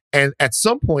 and at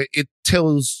some point it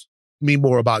tells me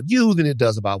more about you than it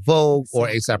does about Vogue or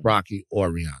A$AP Rocky or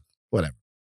Rihanna, whatever.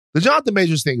 The Jonathan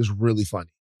Majors thing is really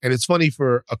funny, and it's funny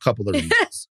for a couple of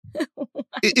reasons.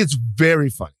 It's very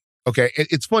funny. Okay,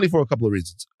 it's funny for a couple of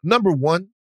reasons. Number one,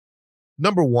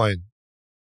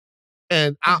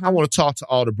 and I want to talk to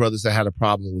all the brothers that had a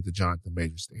problem with the Jonathan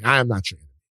Majors thing. I am not your enemy.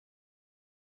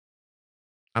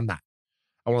 I'm not.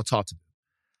 I want to talk to them.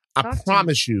 I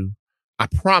promise you,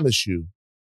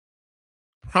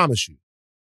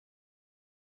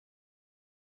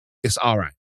 it's all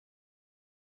right.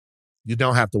 You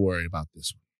don't have to worry about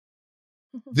this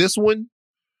one. This one,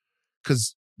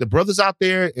 because the brothers out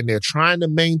there and they're trying to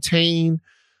maintain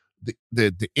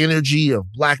the energy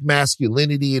of Black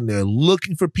masculinity, and they're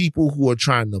looking for people who are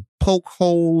trying to poke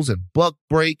holes and buck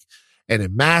break and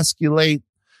emasculate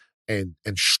and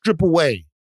strip away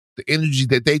the energy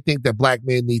that they think that Black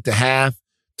men need to have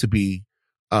to be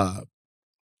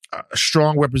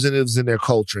strong representatives in their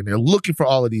culture. And they're looking for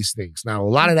all of these things. Now, a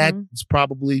lot of that is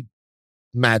probably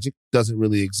magic, doesn't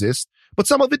really exist, but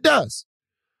some of it does.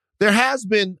 There has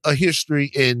been a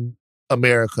history in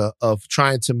America of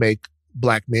trying to make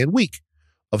Black men weak,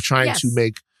 of trying to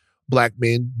make Black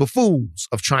men buffoons,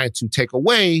 of trying to take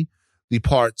away the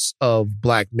parts of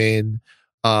Black men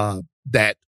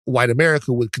that white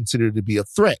America would consider to be a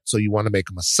threat. So you want to make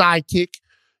them a sidekick.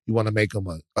 You want to make them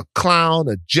a clown,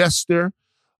 a jester.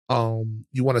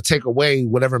 You want to take away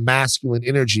whatever masculine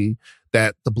energy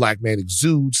that the Black man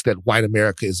exudes that white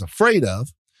America is afraid of.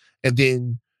 And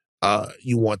then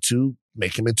you want to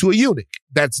make him into a eunuch.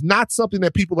 That's not something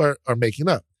that people are making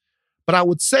up. But I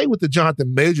would say with the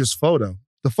Jonathan Majors photo,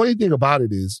 the funny thing about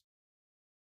it is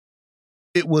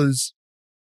it was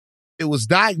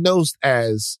diagnosed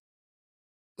as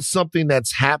something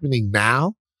that's happening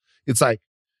now. It's like,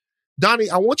 Donnie,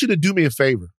 I want you to do me a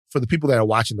favor for the people that are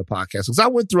watching the podcast, because I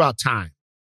went throughout time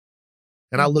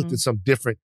and I looked at some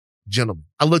different gentlemen.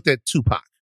 I looked at Tupac,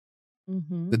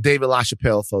 the David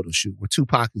LaChapelle photo shoot where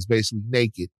Tupac is basically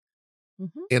naked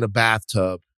in a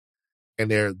bathtub and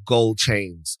there are gold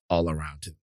chains all around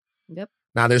him. Yep.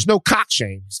 Now there's no cock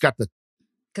chain. He's got the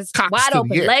cock wide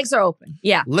open. Legs are open.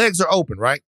 Yeah. Legs are open,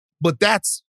 right? But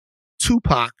that's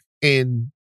Tupac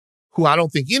in who I don't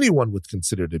think anyone would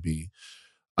consider to be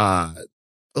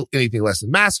anything less than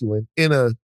masculine in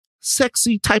a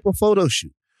sexy type of photo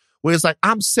shoot where it's like,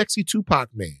 I'm sexy Tupac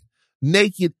man,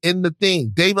 naked in the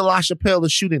thing. David LaChapelle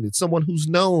is shooting it. Someone who's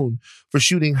known for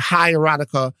shooting high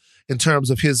erotica in terms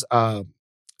of his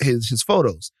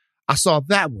photos. I saw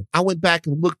that one. I went back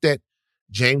and looked at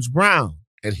James Brown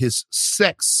and his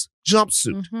sex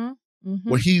jumpsuit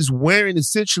where he's wearing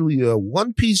essentially a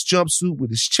one-piece jumpsuit with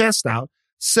his chest out,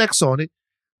 sex on it.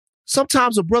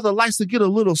 Sometimes a brother likes to get a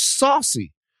little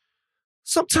saucy.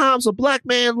 Sometimes a Black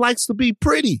man likes to be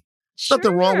pretty. Sure.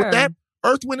 Nothing wrong with that.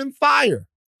 Earth, Wind, and Fire.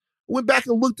 Went back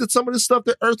and looked at some of the stuff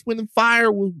that Earth, Wind, and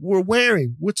Fire were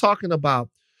wearing. We're talking about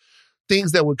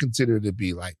things that were considered to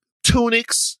be like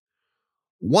tunics,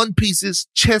 one pieces,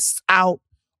 chests out,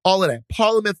 all of that.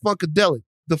 Parliament Funkadelic.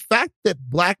 The fact that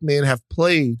Black men have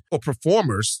played, or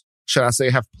performers, should I say,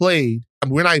 have played, I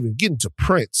mean, we're not even getting to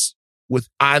Prince, with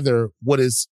either what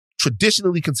is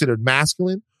traditionally considered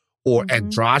masculine or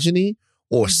androgyny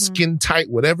or skin tight,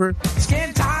 whatever.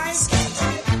 Skin tight.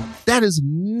 That is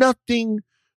nothing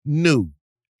new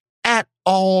at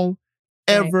all,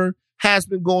 ever has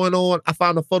been going on. I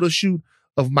found a photo shoot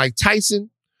of Mike Tyson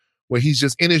where he's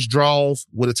just in his drawers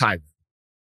with a tiger.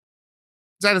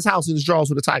 He's at his house in his drawers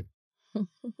with a tiger.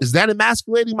 Is that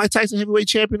emasculating Mike Tyson, heavyweight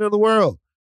champion of the world?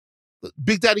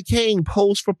 Big Daddy Kane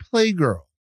posed for Playgirl.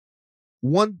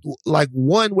 One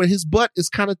where his butt is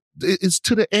is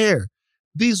to the air.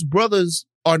 These brothers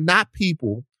are not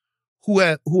people who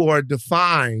are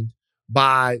defined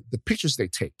by the pictures they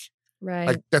take. Right.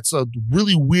 Like, that's a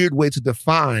really weird way to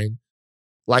define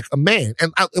like a man.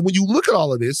 And when you look at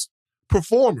all of this,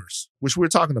 performers, which we're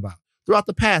talking about, throughout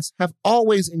the past have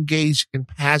always engaged in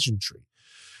pageantry.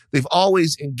 They've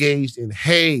always engaged in,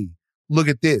 hey, look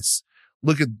at this.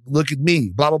 Look at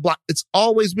me, blah, blah, blah. It's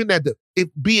always been that,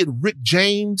 be it Rick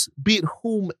James, be it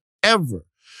whomever.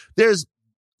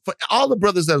 For all the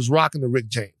brothers that was rocking the Rick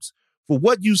James, for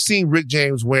what you've seen Rick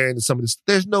James wearing and some of this,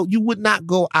 you would not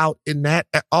go out in that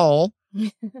at all.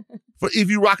 For if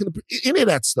you're rocking any of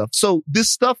that stuff. So this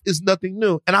stuff is nothing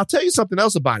new. And I'll tell you something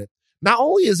else about it. Not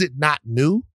only is it not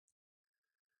new,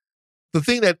 the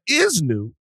thing that is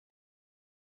new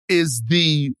is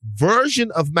the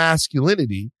version of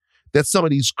masculinity that some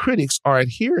of these critics are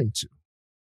adhering to.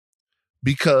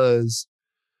 Because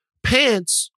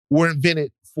pants were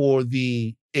invented for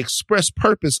the express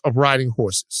purpose of riding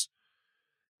horses.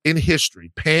 In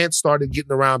history, pants started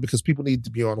getting around because people need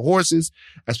to be on horses.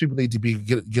 As people need to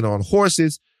get on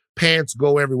horses, pants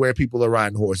go everywhere. People are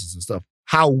riding horses and stuff.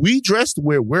 How we dressed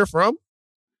where we're from,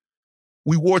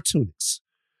 we wore tunics.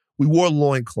 We wore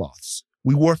loincloths.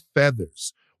 We wore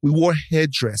feathers. We wore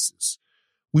headdresses.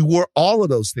 We wore all of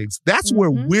those things. That's where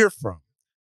we're from.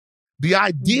 The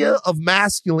idea of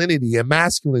masculinity and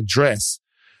masculine dress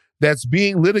that's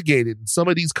being litigated in some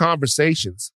of these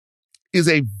conversations is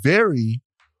a very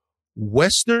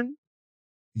Western,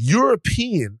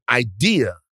 European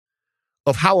idea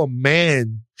of how a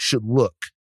man should look.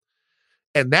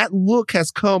 And that look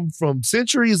has come from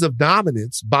centuries of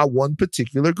dominance by one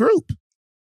particular group.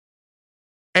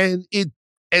 And it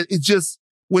just,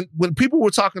 when people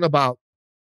were talking about,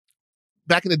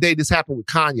 back in the day, this happened with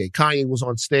Kanye. Kanye was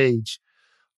on stage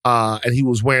and he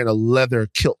was wearing a leather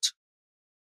kilt.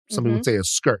 Somebody would say a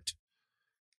skirt.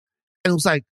 And it was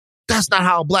like, that's not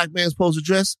how a black man's supposed to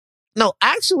dress. No,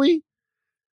 actually,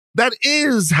 that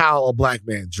is how a black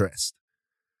man dressed.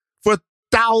 For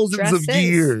thousands of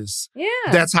years,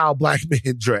 that's how black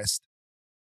men dressed.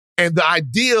 And the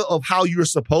idea of how you're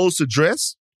supposed to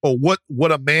dress or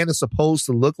what a man is supposed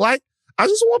to look like, I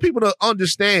just want people to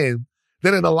understand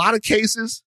that in a lot of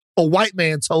cases, a white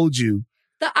man told you.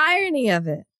 The irony of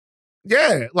it.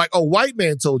 Yeah, like a white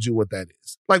man told you what that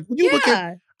is. Like when you look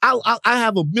at, I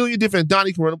have a million different,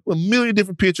 Donnie can run a million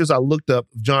different pictures I looked up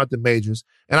of Jonathan Majors,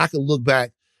 and I can look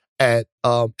back at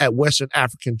Western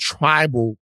African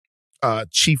tribal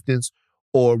chieftains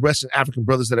or Western African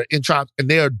brothers that are in tribes, and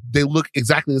they look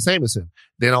exactly the same as him.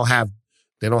 They don't have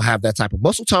that type of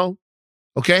muscle tone.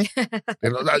 Okay,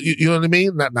 you know what I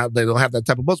mean? Not they don't have that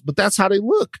type of muscle, but that's how they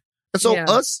look. And so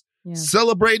us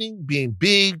celebrating being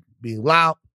big, being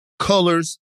loud,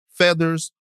 colors,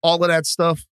 feathers, all of that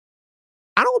stuff.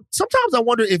 Sometimes I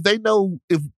wonder if they know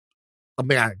I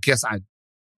guess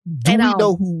we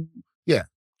know who? Yeah.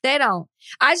 They don't.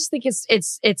 I just think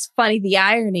it's funny, the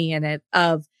irony in it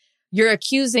of you're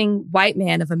accusing white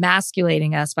men of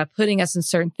emasculating us by putting us in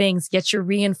certain things, yet you're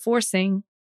reinforcing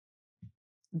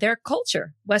their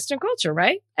culture, Western culture,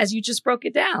 right? As you just broke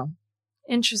it down.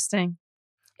 Interesting.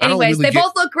 Anyways, they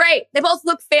both look great. They both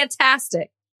look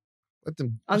fantastic. Let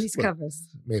them on these covers.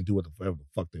 Man, do whatever the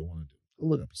fuck they want to do.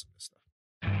 Look up some of this stuff.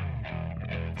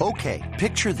 Okay,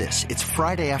 picture this. It's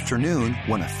Friday afternoon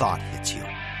when a thought hits you.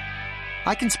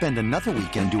 I can spend another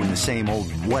weekend doing the same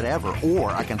old whatever,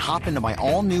 or I can hop into my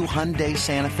all-new Hyundai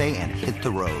Santa Fe and hit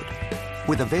the road.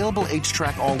 With available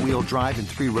H-Track all-wheel drive and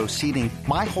 3-row seating,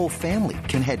 my whole family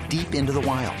can head deep into the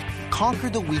wild. Conquer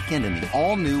the weekend in the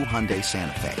all-new Hyundai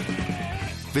Santa Fe.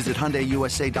 Visit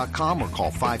HyundaiUSA.com or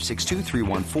call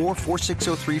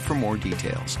 562-314-4603 for more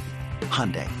details.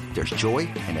 Hyundai, there's joy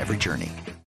in every journey.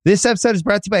 This episode is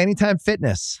brought to you by Anytime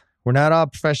Fitness. We're not all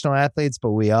professional athletes,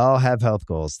 but we all have health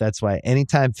goals. That's why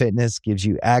Anytime Fitness gives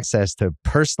you access to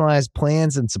personalized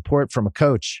plans and support from a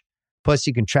coach. Plus,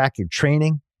 you can track your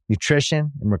training,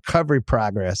 nutrition, and recovery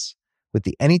progress with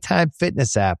the Anytime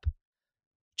Fitness app,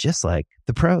 just like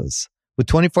the pros. With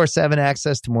 24/7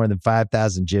 access to more than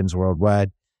 5,000 gyms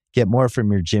worldwide, get more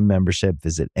from your gym membership.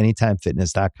 Visit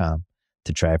anytimefitness.com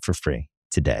to try it for free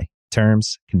today.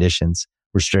 Terms, conditions,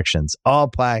 restrictions all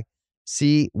apply.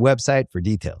 See website for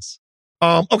details.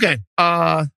 Okay.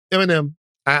 Eminem,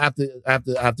 I have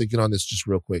to get on this just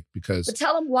real quick because. But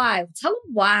tell them why. Tell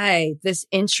them why this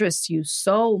interests you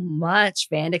so much,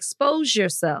 Van. Expose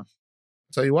yourself.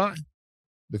 I'll tell you why.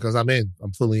 Because I'm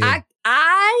fully in.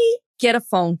 I get a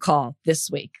phone call this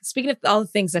week. Speaking of all the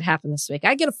things that happened this week,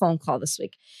 I get a phone call this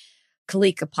week.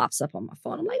 Kalika pops up on my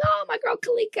phone. I'm like, oh, my girl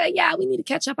Kalika. Yeah, we need to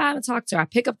catch up. I haven't talked to her. I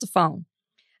pick up the phone.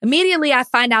 Immediately, I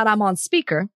find out I'm on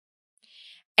speaker.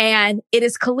 And it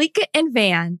is Kalika and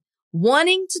Van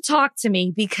wanting to talk to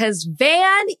me because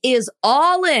Van is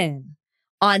all in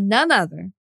on none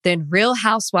other than Real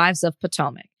Housewives of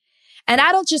Potomac. And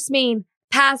I don't just mean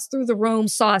passed through the room,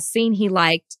 saw a scene he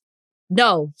liked.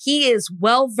 No, he is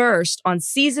well-versed on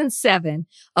season 7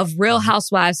 of Real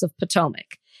Housewives of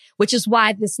Potomac, which is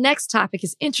why this next topic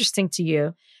is interesting to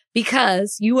you,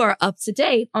 because you are up to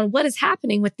date on what is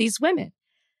happening with these women.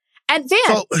 And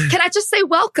Van, can I just say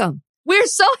welcome? We're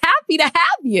so happy to have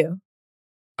you.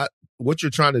 What you're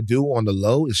trying to do on the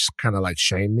low is kind of like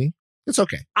shame me. It's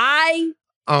okay. I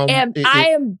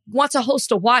want to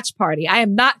host a watch party. I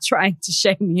am not trying to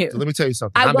shame you. So let me tell you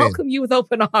something. I welcome you with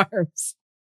open arms.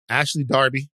 Ashley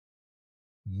Darby,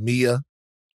 Mia,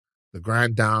 the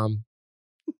Grand Dame,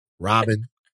 Robin.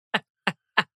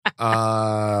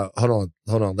 Hold on.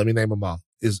 Let me name them all.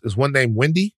 Is one name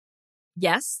Wendy?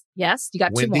 Yes. You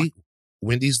got Wendy. two more.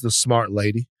 Wendy's the smart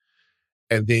lady.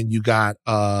 And then you got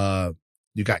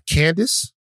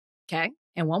Candace. Okay.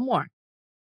 And one more.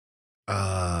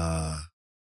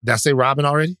 Did I say Robin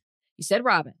already? You said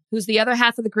Robin. Who's the other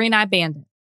half of the Green Eye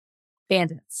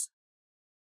Bandits?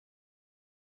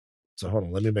 So hold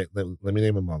on. Let me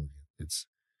name them all again.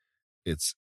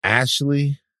 It's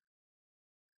Ashley,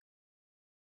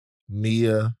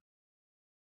 Mia,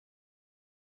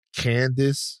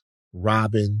 Candace,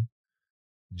 Robin,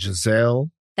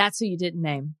 Giselle. That's who you didn't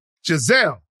name.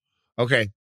 Giselle.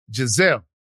 Okay. Giselle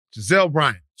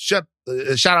Bryant. Shout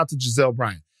out to Giselle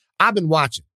Bryant. I've been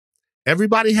watching.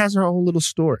 Everybody has her own little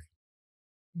story.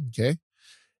 Okay.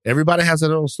 Everybody has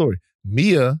their own story.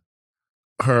 Mia,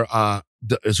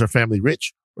 is her family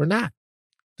rich or not?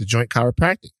 The Joint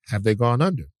Chiropractic. Have they gone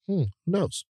under? Who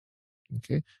knows?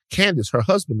 Okay. Candace, her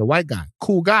husband, the white guy,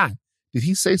 cool guy. Did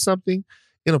he say something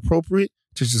inappropriate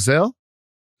to Giselle?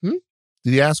 Did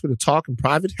he ask her to talk in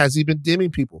private? Has he been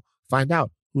dimming people? Find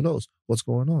out. Who knows what's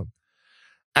going on?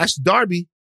 Ashley Darby,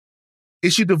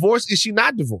 is she divorced? Is she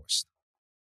not divorced?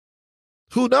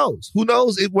 Who knows? Who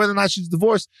knows whether or not she's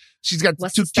divorced? She's got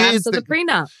What's two the status kids. of the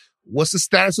prenup? What's the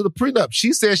status of the prenup?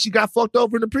 She says she got fucked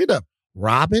over in the prenup.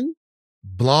 Robin,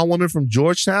 blonde woman from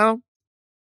Georgetown,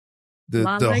 the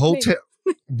hotel,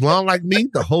 blonde like me,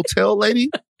 the hotel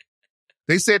lady.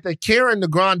 They said that Karen, the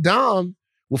Grand Dame,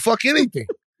 will fuck anything.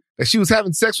 That she was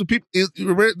having sex with people.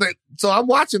 So I'm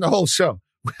watching the whole show.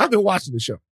 I've been watching the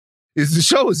show. The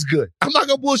show is good. I'm not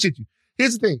gonna bullshit you.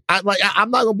 Here's the thing.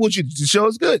 I'm not gonna bullshit you. The show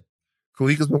is good.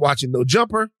 Kalika's been watching No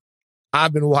Jumper.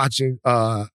 I've been watching,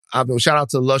 shout out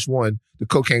to Lush One, the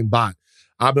cocaine bot.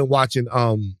 I've been watching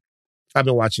The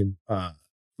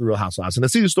Real Housewives. And I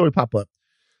see the story pop up.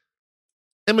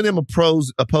 Eminem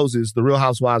opposes The Real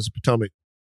Housewives of Potomac.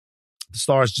 The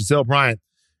stars Giselle Bryant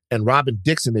and Robin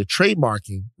Dixon. They're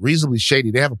trademarking Reasonably Shady.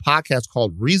 They have a podcast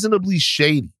called Reasonably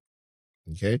Shady.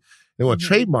 Okay. They want to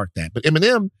trademark that. But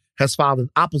Eminem has filed an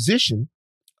opposition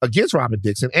against Robin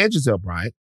Dixon and Giselle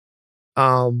Bryant,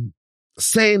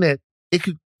 saying that it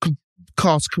could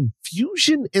cause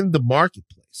confusion in the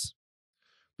marketplace.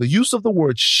 The use of the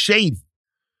word shady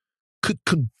could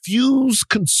confuse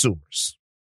consumers.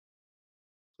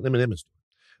 Eminem is doing.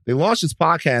 They launched this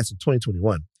podcast in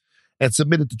 2021 and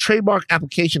submitted the trademark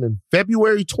application in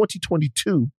February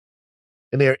 2022.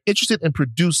 And they are interested in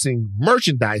producing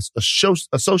merchandise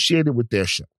associated with their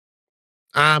show.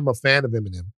 I'm a fan of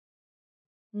Eminem.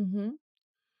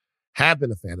 Have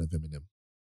been a fan of Eminem.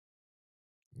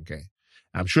 Okay.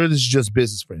 I'm sure this is just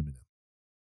business for Eminem.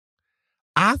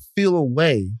 I feel a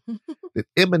way that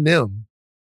Eminem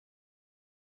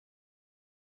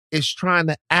is trying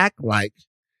to act like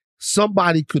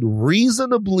somebody could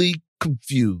reasonably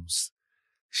confuse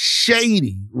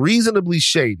Reasonably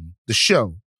Shady, the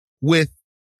show, with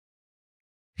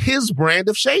his brand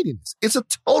of shadiness. It's a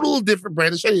total different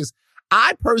brand of shadiness.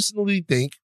 I personally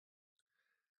think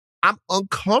I'm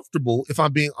uncomfortable, if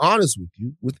I'm being honest with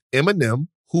you, with Eminem,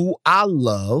 who I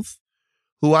love,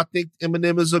 who I think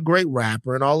Eminem is a great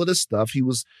rapper and all of this stuff. He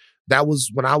was one of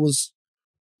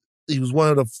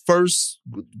the first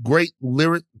great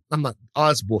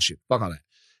that's bullshit. Fuck all that.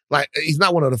 Like, he's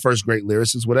not one of the first great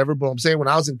lyricists, whatever, but I'm saying when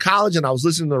I was in college and I was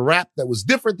listening to rap that was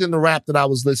different than the rap that I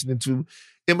was listening to,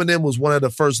 Eminem was one of the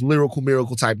first lyrical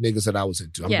miracle type niggas that I was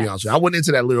into. I'm gonna be honest with you. I wasn't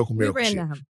into that lyrical miracle shit.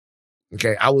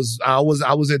 Okay. I was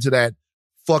into that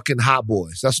fucking Hot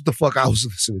Boys. That's what the fuck I was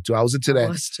listening to. I was into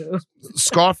that.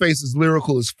 Scarface is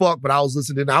lyrical as fuck, but I was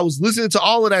listening to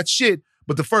all of that shit.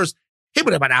 But the first it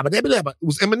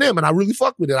was Eminem, and I really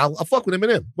fuck with it. I fuck with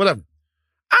Eminem. Whatever.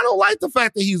 I don't like the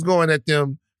fact that he's going at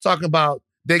them talking about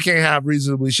they can't have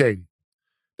Reasonably Shady.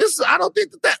 I don't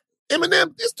think that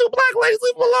Eminem, these two black ladies,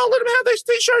 leave them alone. Let them have their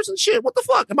t-shirts and shit. What the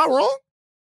fuck? Am I wrong?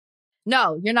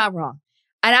 No, you're not wrong.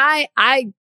 And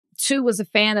I too was a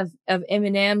fan of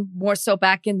Eminem more so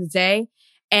back in the day.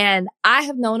 And I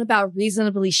have known about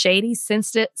Reasonably Shady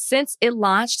since it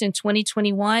launched in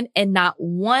 2021. And not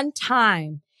one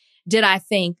time did I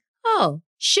think, oh,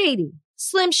 Shady,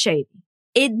 Slim Shady.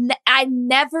 I I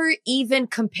never even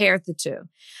compared the two.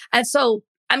 And so,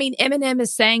 I mean, Eminem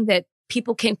is saying that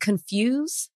people can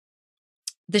confuse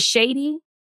the shady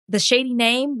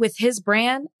name with his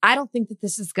brand. I don't think that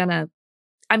this is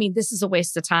this is a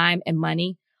waste of time and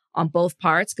money on both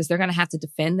parts because they're going to have to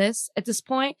defend this at this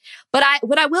point. But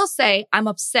what I will say, I'm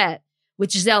upset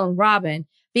with Giselle and Robin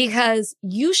because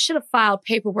you should have filed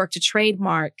paperwork to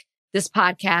trademark this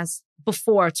podcast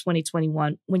before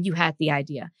 2021 when you had the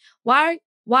idea. Why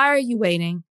are you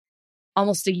waiting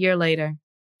almost a year later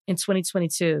in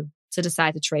 2022 to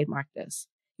decide to trademark this?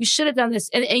 You should have done this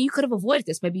and you could have avoided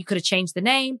this. Maybe you could have changed the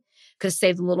name, could have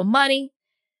saved a little money.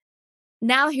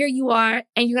 Now here you are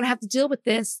and you're going to have to deal with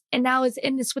this. And now it's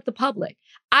in this with the public.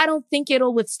 I don't think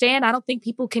it'll withstand. I don't think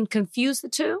people can confuse the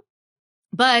two,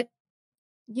 but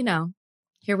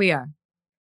here we are.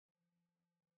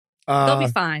 They'll be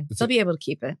fine. They'll be able to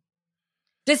keep it.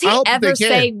 Does he ever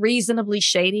say reasonably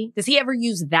shady? Does he ever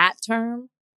use that term?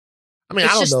 I mean,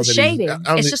 I don't know that shady.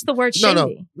 It's just the word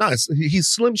shady. No, he's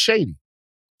Slim Shady.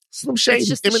 Slim Shady.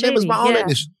 Eminem is my own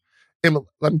addition.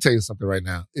 Let me tell you something right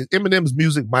now. Eminem's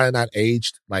music might have not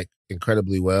aged like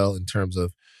incredibly well in terms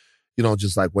of, you don't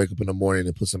just like wake up in the morning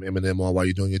and put some Eminem on while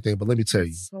you're doing your thing. But let me tell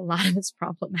you. A lot of it's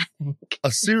problematic.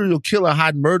 A serial killer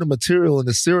hiding murder material in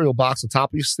the cereal box on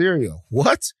top of your stereo.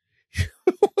 What?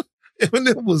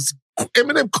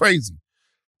 Eminem crazy.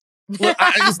 Look,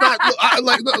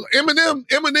 Eminem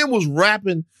was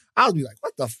rapping. I would be like,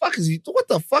 what the fuck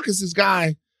is this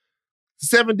guy?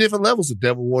 7 different levels of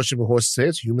devil worship and horses'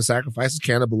 heads, human sacrifices,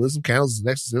 cannibalism, candles and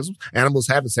exorcisms, animals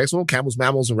having sex with them, camels,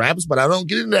 mammals, and rabbits. But I don't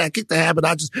get into that. I kick the habit.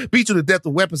 I just beat you to death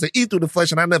with weapons and eat through the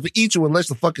flesh, and I never eat you unless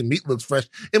the fucking meat looks fresh.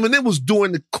 Eminem was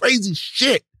doing the crazy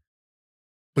shit.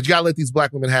 But you gotta let these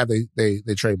black women have they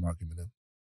trademark Eminem.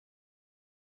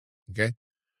 Okay?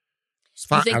 It's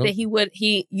fine. You think that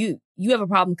you have a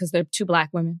problem because they're 2 black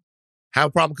women? Have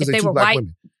a problem because they're 2 black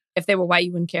women. If they were white,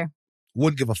 you wouldn't care?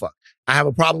 Wouldn't give a fuck. I have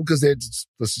a problem because let's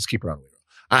just keep it on the way.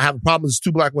 I have a problem with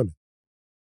 2 black women.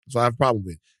 That's what I have a problem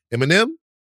with. Eminem,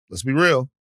 let's be real.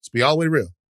 Let's be all the way real.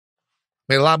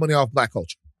 Made a lot of money off black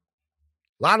culture.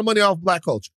 A lot of money off black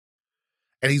culture.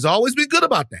 And he's always been good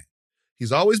about that.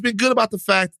 He's always been good about the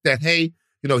fact that, hey,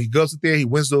 he goes up there, he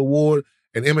wins the award,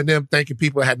 and Eminem thanking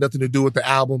people that had nothing to do with the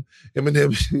album.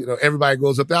 Eminem, everybody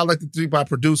goes up there. I like to think my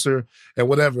producer and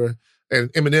whatever. And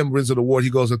Eminem wins an award. He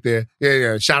goes up there.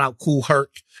 Yeah. Shout out Kool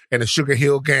Herc and the Sugar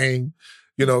Hill Gang.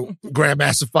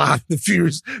 Grandmaster 5, the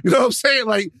Furious. You know what I'm saying?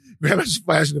 Like Grandmaster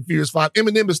Flash and the Furious 5.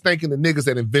 Eminem is thanking the niggas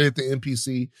that invented the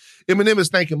MPC. Eminem is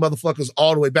thanking motherfuckers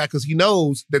all the way back because he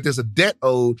knows that there's a debt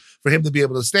owed for him to be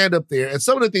able to stand up there. And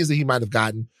some of the things that he might have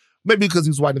gotten, maybe because he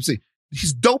was white MC.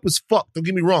 He's dope as fuck. Don't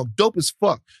get me wrong. Dope as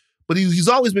fuck. But he's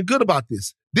always been good about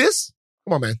this.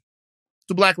 Come on, man.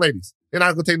 2 black ladies. They're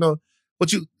not going to take no,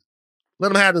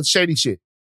 let them have the shady shit.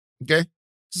 Okay?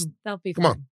 That'll be come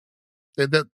fun. On.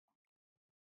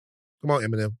 Come on,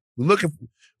 Eminem. We're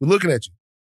looking at you.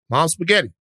 Mom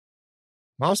spaghetti,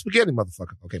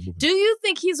 motherfucker. Okay, move on. Do you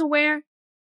think he's aware?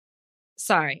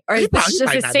 Sorry. Or this is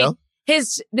just his team.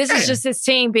 Is just his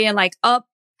team being like,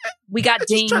 we got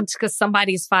dinged because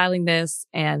somebody's filing this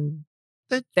and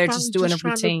they're just doing a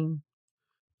routine.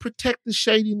 Protect the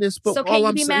shadiness. But so can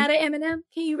you be mad at Eminem?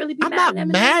 Can you really be mad at Eminem? I'm not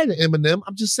mad at Eminem.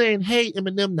 I'm just saying, hey,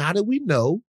 Eminem, now that we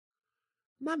know,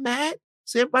 I'm not mad.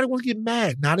 See, everybody wants to get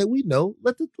mad. Now that we know,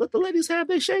 let the ladies have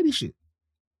their shady shit.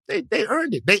 They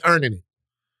earned it. They earning it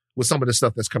with some of the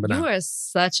stuff that's coming out. You are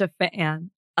such a fan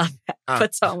of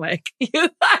Potomac. You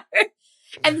are.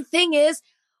 And the thing is,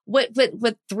 what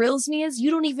thrills me is you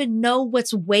don't even know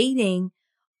what's waiting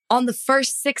on the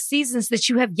first 6 seasons that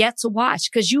you have yet to watch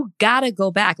because you gotta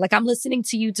go back. Like I'm listening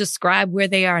to you describe where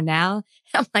they are now.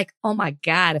 I'm like, oh my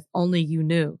God, if only you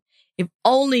knew. If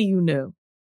only you knew.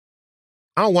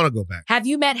 I don't want to go back. Have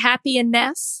you met Happy and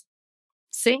Ness?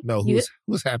 See? No,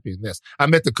 who's Happy and Ness? I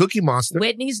met the Cookie Monster.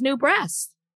 Whitney's new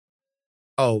breast.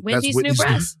 Oh, Wendy's new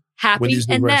breast. Happy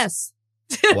and Ness.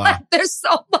 Wow. There's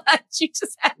so much. You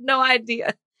just had no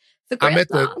idea. I met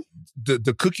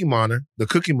the Cookie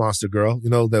Monster girl.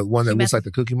 The one that looks like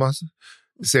the Cookie Monster.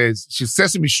 It says she's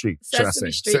Sesame Street.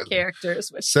 Sesame Street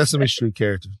characters. Sesame Street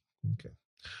character. Okay.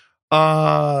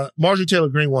 Marjorie Taylor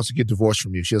Greene wants to get divorced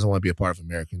from you. She doesn't want to be a part of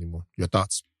America anymore. Your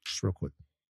thoughts, just real quick.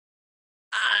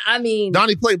 I mean,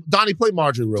 Donnie, play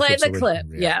Marjorie real quick. Play the clip.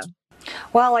 Yeah.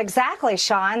 Well, exactly,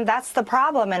 Sean. That's the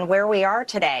problem and where we are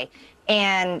today.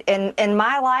 And in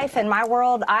my life, in my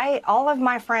world, all of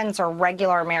my friends are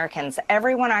regular Americans.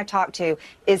 Everyone I talk to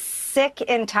is sick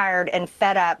and tired and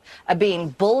fed up of being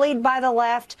bullied by the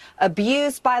left,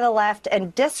 abused by the left,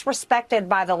 and disrespected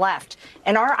by the left.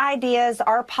 And our ideas,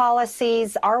 our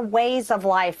policies, our ways of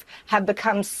life have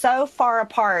become so far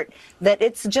apart that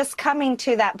it's just coming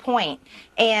to that point.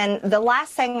 And the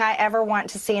last thing I ever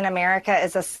want to see in America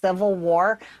is a civil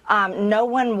war. No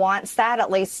one wants that. At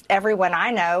least everyone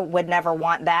I know would never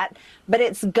want that. But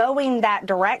it's going that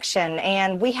direction,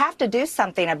 and we have to do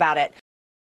something about it.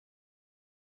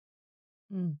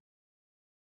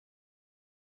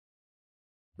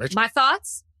 Rachel? My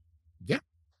thoughts? Yeah.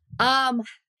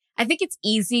 I think it's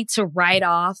easy to write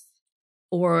off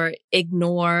or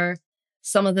ignore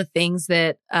some of the things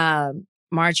that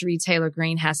Marjorie Taylor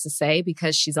Greene has to say,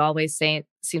 because she's always saying,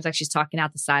 seems like she's talking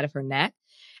out the side of her neck,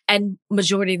 and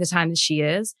majority of the time that she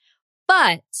is.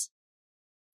 But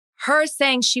her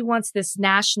saying she wants this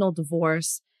national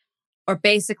divorce, or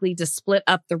basically to split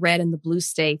up the red and the blue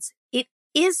states, it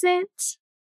isn't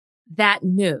that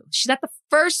new. She's not the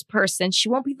first person. She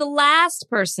won't be the last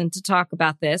person to talk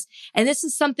about this. And this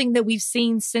is something that we've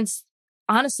seen since,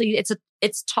 honestly,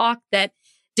 it's talk that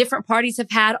different parties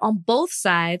have had on both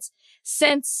sides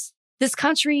since this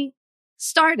country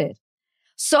started.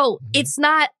 So it's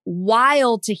not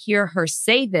wild to hear her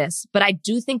say this, but I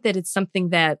do think that it's something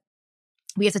that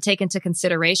we have to take into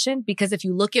consideration, because if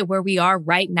you look at where we are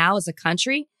right now as a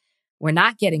country, we're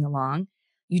not getting along.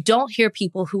 You don't hear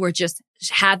people who are just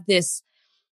have this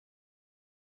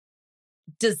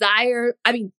desire.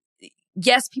 I mean,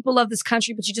 yes, people love this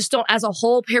country, but you just don't, as a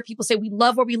whole, hear people say, we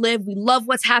love where we live. We love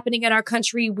what's happening in our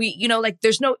country.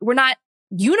 We're not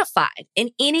unified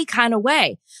in any kind of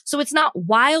way. So it's not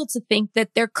wild to think that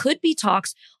there could be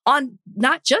talks on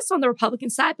not just on the Republican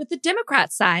side, but the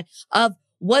Democrat side of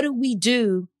what do we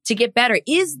do to get better?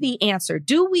 Is the answer,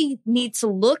 do we need to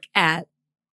look at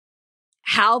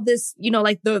how this,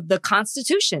 like the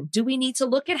Constitution, do we need to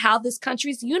look at how this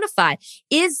country's unified?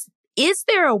 Is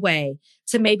there a way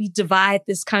to maybe divide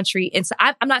this country? And so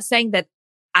I'm not saying that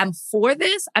I'm for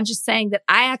this. I'm just saying that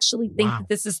I actually think that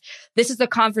this is a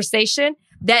conversation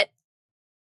that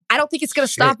I don't think it's going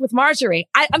to stop with Marjorie.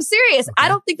 I'm serious. Okay. I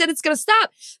don't think that it's going to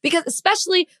stop, because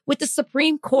especially with the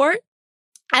Supreme Court,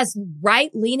 as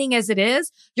right-leaning as it is,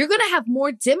 you're going to have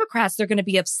more Democrats that are going to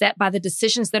be upset by the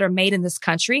decisions that are made in this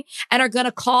country and are going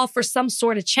to call for some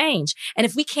sort of change. And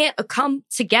if we can't come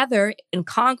together in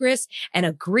Congress and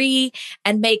agree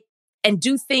and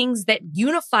do things that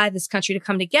unify this country to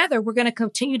come together, we're going to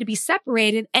continue to be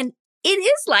separated. And it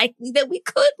is likely that we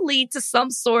could lead to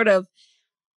some sort of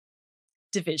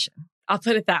division. I'll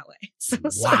put it that way.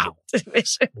 Wow.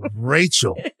 Division.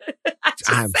 Rachel,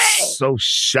 I'm so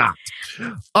shocked.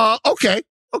 Okay.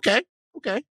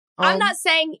 I'm not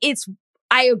saying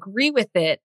I agree with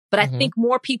it, but I think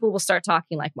more people will start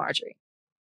talking like Marjorie.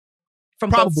 From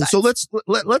probably. Both sides. So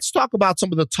let's talk about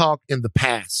some of the talk in the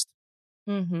past.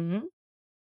 Mm-hmm.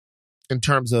 In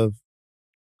terms of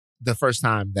the first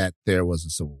time that there was a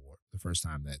civil war, the first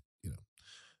time that,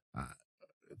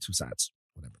 two sides,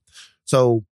 whatever.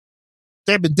 So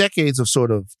there have been decades of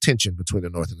sort of tension between the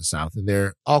North and the South, and there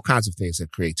are all kinds of things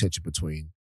that create tension between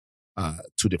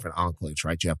two different enclaves,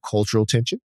 right? You have cultural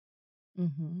tension,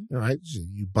 right?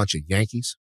 You bunch of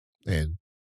Yankees, and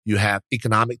you have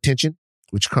economic tension,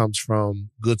 which comes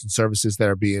from goods and services that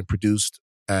are being produced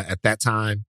at that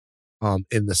time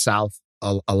in the South.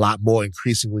 A lot more,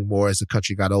 increasingly more as the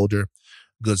country got older.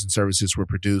 Goods and services were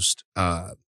produced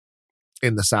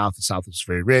in the South. The South was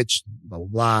very rich, blah, blah,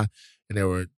 blah. And there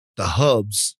were the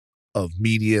hubs of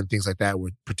media and things like that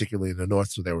were particularly in the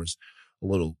North. So there was a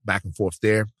little back and forth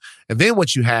there. And then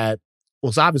what you had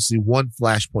was obviously one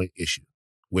flashpoint issue,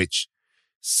 which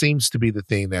seems to be the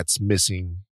thing that's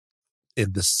missing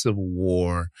in the Civil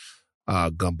War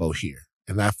gumbo here.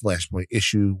 And that flashpoint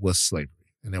issue was slavery.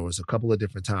 And there was a couple of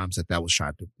different times that was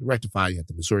tried to rectify. You had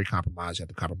the Missouri Compromise, you had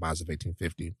the Compromise of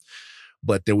 1850.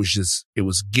 But it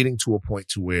was getting to a point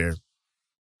to where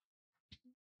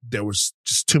there was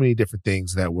just too many different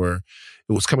things it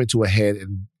was coming to a head,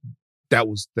 and that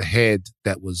was the head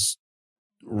that was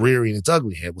rearing its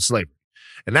ugly head was slavery.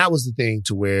 And that was the thing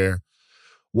to where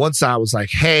one side was like,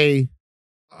 hey,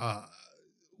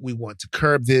 we want to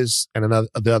curb this. And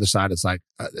the other side is like,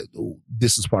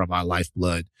 this is part of our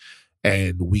lifeblood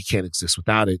and we can't exist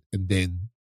without it. And then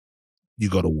you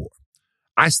go to war.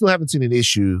 I still haven't seen an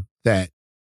issue that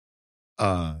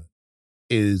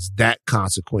is that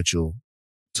consequential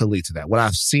to lead to that. What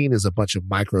I've seen is a bunch of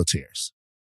micro tears.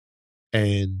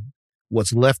 And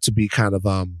what's left to be kind of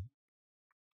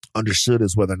understood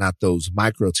is whether or not those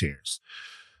micro tears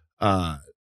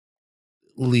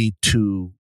lead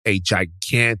to a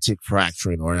gigantic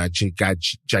fracturing or a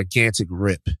gigantic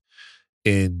rip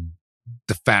in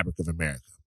the fabric of America,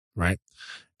 right?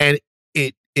 And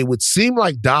it would seem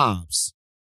like Dobbs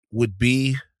would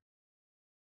be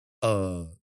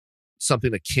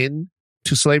something akin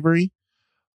to slavery,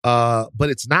 but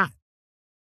it's not.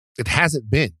 It hasn't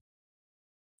been.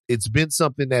 It's been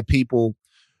something that people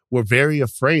were very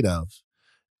afraid of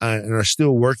and are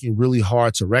still working really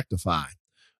hard to rectify.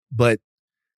 But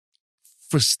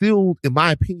for still, in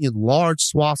my opinion, large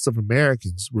swaths of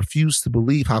Americans refuse to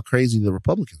believe how crazy the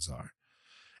Republicans are.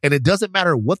 And it doesn't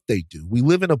matter what they do. We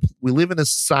live in a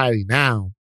society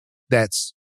now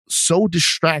that's so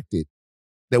distracted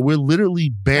that we're literally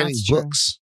banning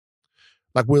books.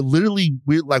 Like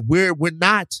we're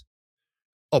not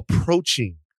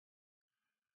approaching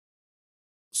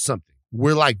something.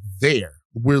 We're like there.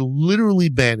 We're literally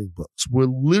banning books. We're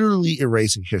literally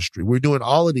erasing history. We're doing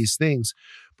all of these things,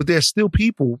 but there's still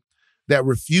people that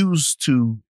refuse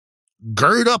to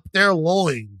gird up their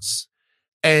loins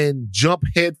and jump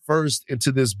headfirst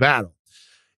into this battle.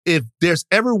 If there's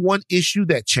ever one issue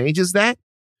that changes that,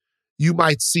 you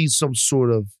might see some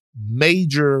sort of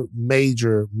major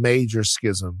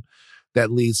schism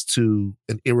that leads to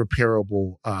an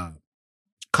irreparable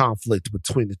conflict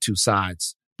between the two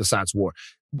sides besides war.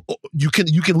 You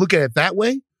can look at it that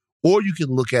way, or you can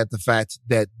look at the fact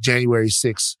that January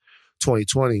 6,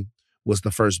 2020 was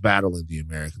the first battle in the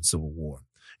American Civil War,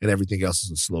 and everything else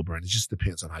is a slow burn. It just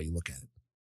depends on how you look at it.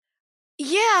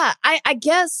 Yeah, I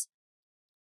guess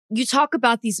you talk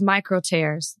about these micro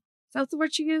tears. Is that the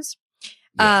word you use?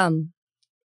 Yeah.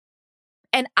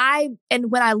 And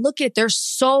when I look at it, there's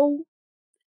so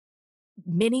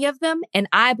many of them, and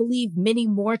I believe many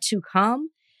more to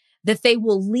come, that they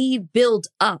will build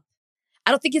up. I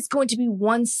don't think it's going to be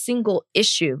one single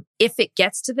issue. If it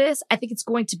gets to this, I think it's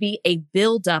going to be a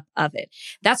buildup of it.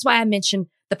 That's why I mentioned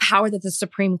the power that the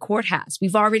Supreme Court has.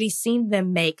 We've already seen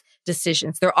them make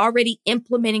decisions. They're already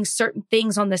implementing certain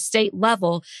things on the state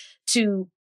level to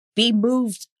be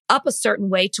moved up a certain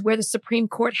way to where the Supreme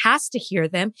Court has to hear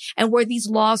them and where these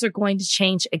laws are going to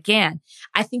change again.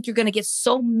 I think you're going to get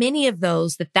so many of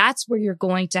those that's where you're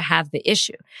going to have the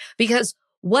issue. Because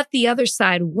what the other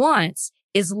side wants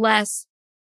is less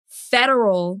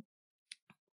federal,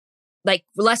 like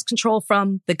less control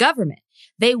from the government.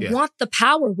 They want the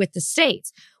power with the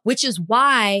states, which is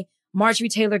why Marjorie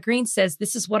Taylor Greene says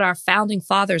this is what our founding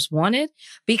fathers wanted.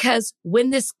 Because when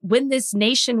this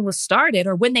nation was started,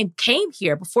 or when they came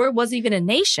here before it was even a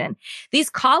nation, these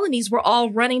colonies were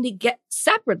all running to get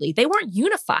separately. They weren't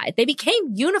unified. They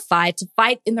became unified to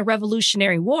fight in the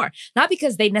Revolutionary War, not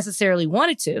because they necessarily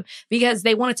wanted to, because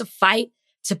they wanted to fight,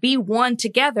 to be one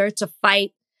together, to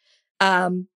fight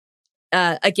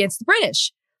against the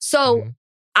British. So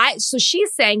so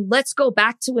she's saying, let's go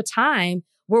back to a time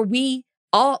where we're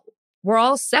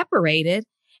all separated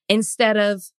instead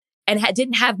of, and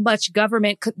didn't have much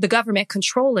the government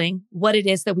controlling what it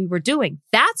is that we were doing.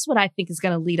 That's what I think is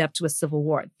going to lead up to a civil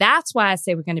war. That's why I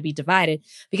say we're going to be divided,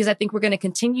 because I think we're going to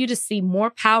continue to see more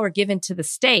power given to the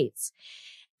states,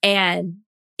 and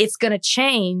it's going to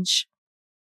change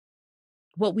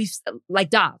what like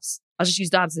Dobbs. I'll just use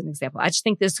Dobbs as an example. I just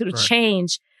think this is going to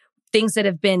change things that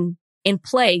have been in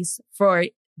place for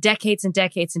decades and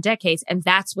decades and decades. And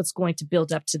that's what's going to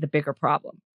build up to the bigger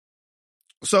problem.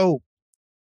 So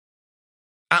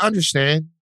I understand,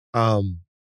 but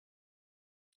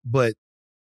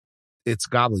it's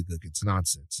gobbledygook. It's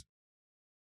nonsense.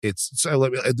 It's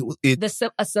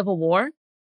a civil war.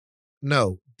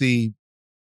 No,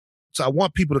 so I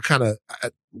want people to kind of,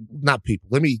 not people.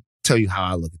 Let me tell you how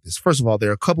I look at this. First of all,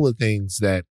 there are a couple of things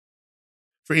that,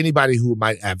 for anybody who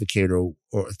might advocate or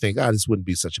think, this wouldn't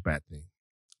be such a bad thing.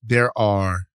 There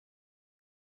are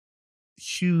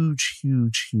huge,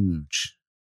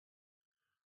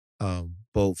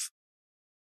 both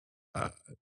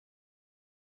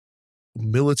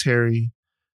military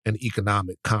and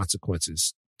economic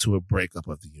consequences to a breakup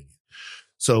of the Union.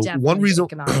 So definitely one reason,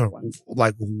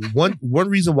 one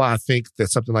reason why I think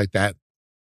that something like that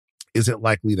isn't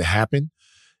likely to happen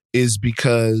is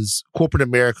because corporate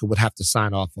America would have to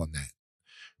sign off on that.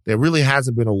 There really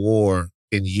hasn't been a war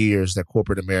in years that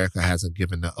corporate America hasn't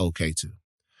given the okay to.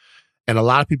 And a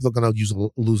lot of people are going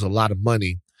to lose a lot of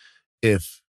money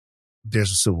if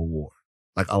there's a civil war.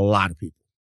 Like a lot of people.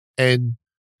 And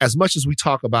as much as we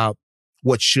talk about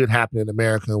what should happen in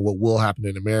America and what will happen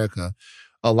in America,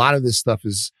 a lot of this stuff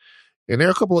is, and there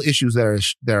are a couple of issues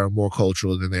that are more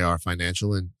cultural than they are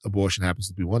financial, and abortion happens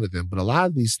to be one of them. But a lot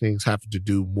of these things have to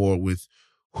do more with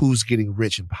who's getting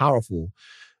rich and powerful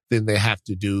than they have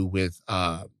to do with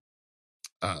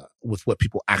with what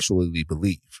people actually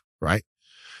believe, right?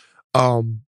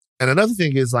 And another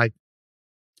thing is like,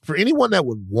 for anyone that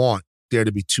would want there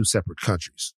to be two separate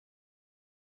countries,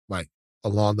 like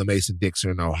along the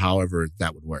Mason-Dixon or however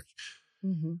that would work,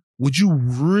 would you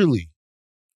really,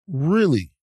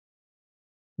 really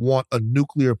want a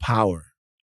nuclear power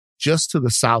just to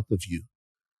the south of you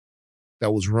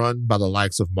that was run by the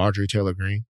likes of Marjorie Taylor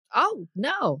Greene? Oh,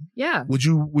 no. Yeah. Would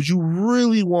you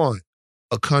really want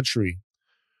a country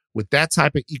with that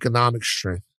type of economic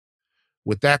strength,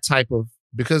 with that type of,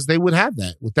 because they would have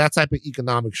that, with that type of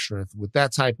economic strength, with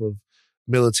that type of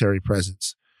military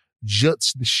presence,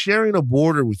 just sharing a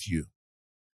border with you,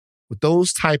 with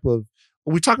those type of,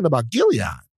 we're talking about Gilead.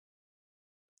 Yeah.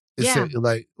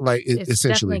 It's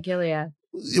essentially Gilead.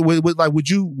 Would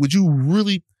you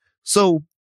really? So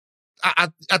I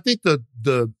think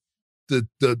the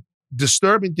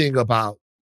disturbing thing about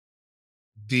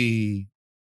the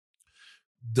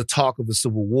talk of the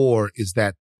Civil War is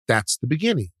that that's the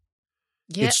beginning.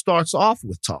 Yeah. It starts off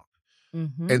with talk,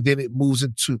 and then it moves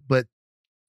into. But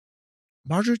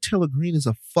Marjorie Taylor Greene is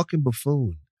a fucking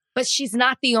buffoon. But she's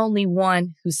not the only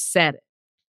one who said it.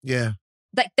 Yeah.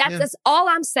 That's all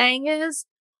I'm saying is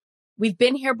we've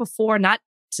been here before, not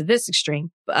to this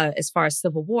extreme as far as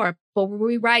Civil War, but where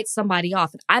we write somebody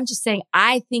off. And I'm just saying,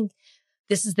 I think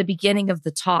this is the beginning of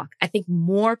the talk. I think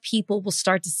more people will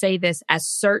start to say this as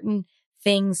certain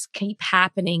things keep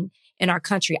happening in our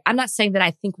country. I'm not saying that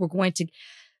I think we're going to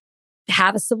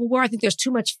have a civil war. I think there's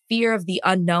too much fear of the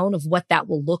unknown of what that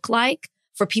will look like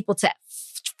for people to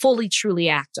fully, truly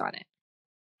act on it.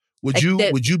 Would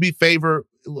you be favor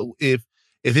if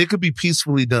it could be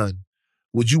peacefully done?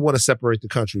 Would you want to separate the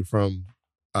country from?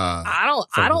 I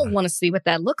don't want to see what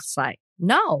that looks like.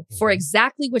 No, for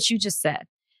exactly what you just said.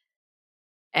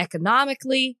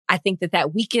 Economically, I think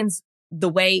that weakens the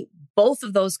way both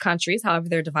of those countries, however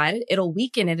they're divided, it'll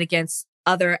weaken it against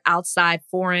other outside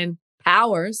foreign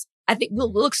powers. I think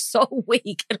we'll look so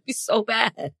weak. It'll be so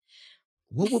bad.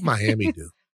 What would Miami do?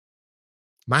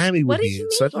 Miami would be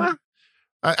in such.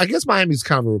 I guess Miami's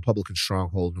kind of a Republican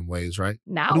stronghold in ways, right?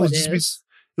 Now it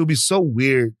would be so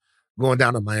weird going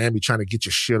down to Miami trying to get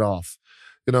your shit off.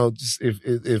 You know, just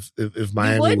if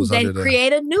Miami was under the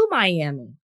create a new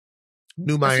Miami.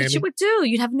 New Miami. That's what you would do.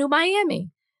 You'd have New Miami.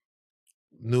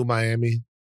 New Miami.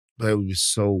 But it would be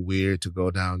so weird to go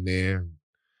down there and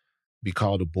be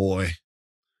called a boy.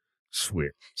 It's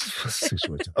weird.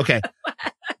 Okay.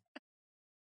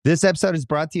 This episode is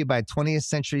brought to you by 20th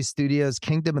Century Studios'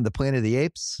 Kingdom of the Planet of the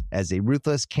Apes. As a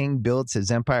ruthless king builds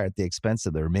his empire at the expense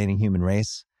of the remaining human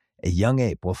race, a young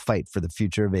ape will fight for the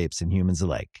future of apes and humans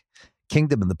alike.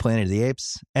 Kingdom of the Planet of the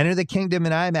Apes. Enter the kingdom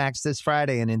in IMAX this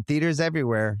Friday and in theaters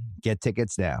everywhere. Get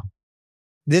tickets now.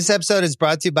 This episode is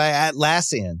brought to you by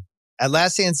Atlassian.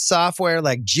 Atlassian software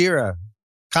like Jira,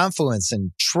 Confluence,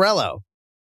 and Trello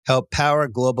help power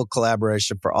global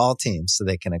collaboration for all teams so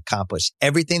they can accomplish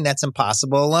everything that's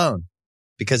impossible alone.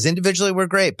 Because individually we're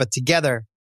great, but together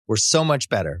we're so much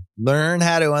better. Learn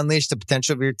how to unleash the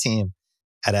potential of your team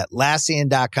at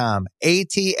Atlassian.com.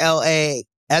 Atlassian.com.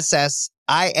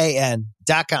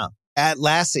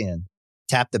 Atlassian.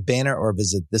 Tap the banner or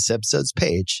visit this episode's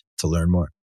page to learn more.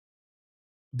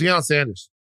 Deion Sanders.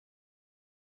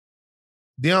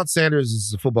 Deion Sanders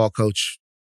is a football coach,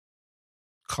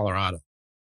 Colorado,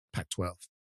 Pac-12.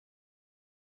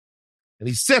 And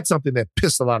he said something that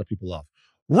pissed a lot of people off.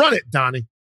 Run it, Donnie.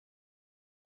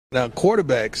 Now,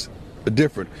 quarterbacks are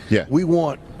different. Yeah. We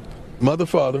want mother,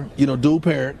 father, dual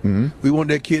parent. Mm-hmm. We want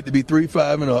that kid to be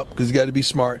 3-5 and up because he's got to be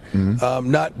smart.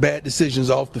 Mm-hmm. Not bad decisions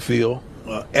off the field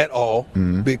at all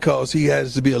because he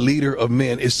has to be a leader of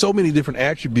men. It's so many different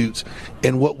attributes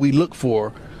in what we look for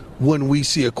when we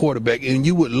see a quarterback. And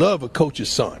you would love a coach's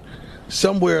son.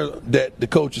 Somewhere that the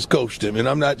coaches coached him, and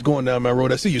I'm not going down my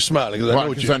road. I see you smiling because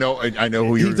I know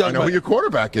who your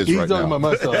quarterback is. He's right talking now.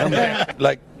 about my son.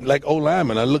 like O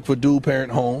lineman. I look for dual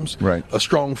parent homes, right? A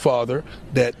strong father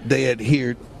that they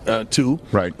adhered to,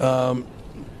 right?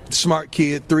 Smart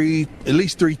kid, at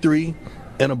least 3.3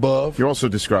 and above. You're also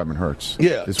describing Hurts.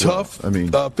 Yeah, tough.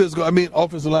 Well. Physical.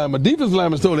 Offensive lineman. Defensive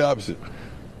lineman is totally opposite.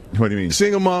 What do you mean?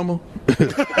 Single mama.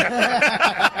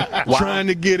 Trying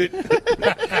to get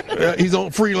it. He's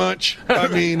on free lunch.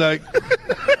 I'm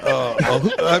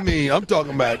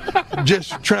talking about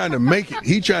just trying to make it.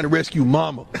 He's trying to rescue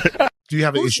mama. Do you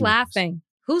have an issue?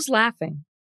 Who's laughing?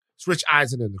 It's Rich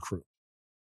Eisen and the crew.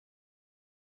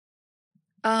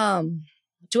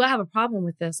 Do I have a problem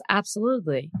with this?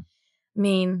 Absolutely. I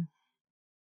mean,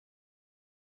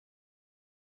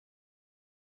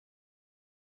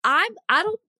 I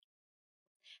don't.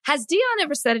 Has Deion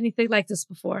ever said anything like this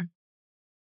before?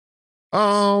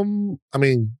 I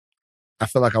mean, I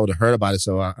feel like I would have heard about it,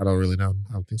 so I don't really know.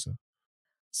 I don't think so.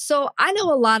 So I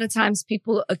know a lot of times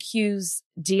people accuse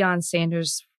Deion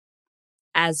Sanders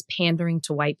as pandering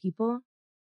to white people.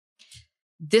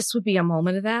 This would be a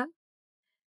moment of that.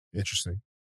 Interesting.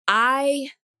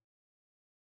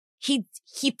 He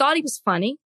thought he was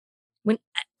funny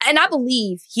and I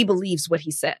believe he believes what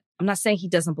he said. I'm not saying he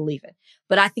doesn't believe it,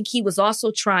 but I think he was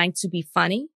also trying to be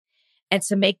funny and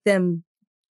to make them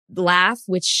laugh,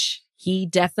 which he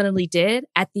definitely did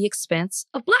at the expense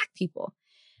of Black people.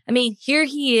 I mean, here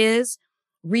he is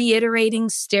reiterating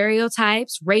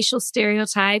stereotypes, racial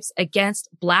stereotypes against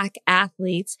Black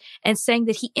athletes and saying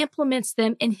that he implements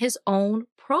them in his own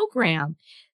program.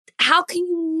 How can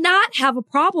you not have a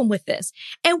problem with this?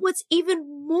 And what's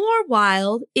even more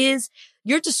wild is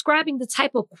you're describing the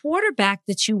type of quarterback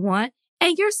that you want,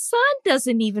 and your son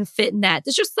doesn't even fit in that.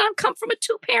 Does your son come from a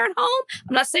 2-parent home?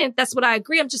 I'm not saying that's what I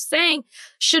agree. I'm just saying,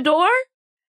 Shador,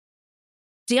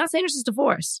 Deion Sanders is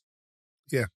divorced.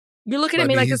 Yeah. You're looking at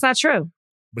me like that's not true.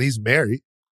 But he's married.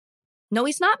 No,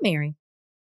 he's not married.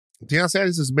 Deion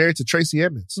Sanders is married to Tracy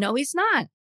Edmonds. No, he's not.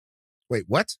 Wait,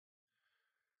 what?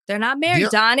 They're not married,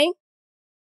 Donnie.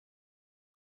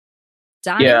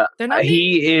 Yeah, they're not married.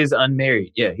 He is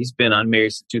unmarried. Yeah, he's been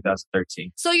unmarried since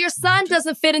 2013. So your son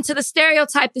doesn't fit into the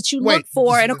stereotype that you look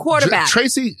for in a quarterback.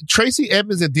 Tracy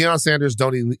Edmonds and Deion Sanders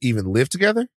don't even live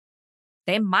together?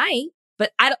 They might,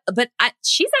 but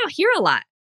she's out here a lot.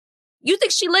 You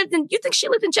think she lived in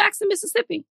Jackson,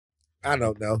 Mississippi? I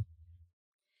don't know.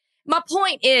 My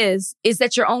point is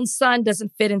that your own son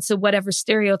doesn't fit into whatever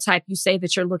stereotype you say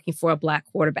that you're looking for a Black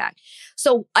quarterback.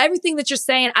 So everything that you're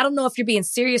saying, I don't know if you're being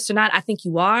serious or not. I think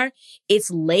you are. It's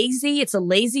lazy. It's a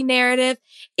lazy narrative.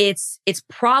 It's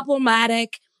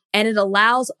problematic, and it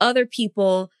allows other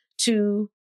people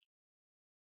to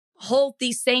hold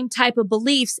these same type of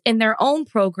beliefs in their own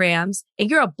programs.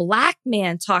 And you're a Black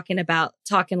man talking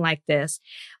like this.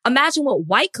 Imagine what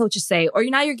white coaches say, or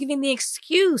you're giving the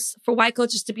excuse for white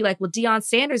coaches to be like, well, Deion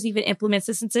Sanders even implements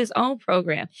this into his own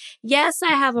program. Yes,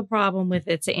 I have a problem with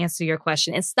it, to answer your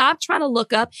question. And stop trying to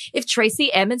look up if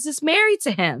Tracy Edmonds is married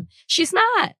to him. She's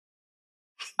not.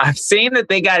 I've seen that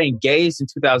they got engaged in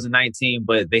 2019,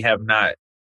 but they have not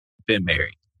been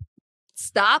married.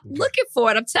 Stop looking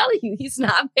for it. I'm telling you, he's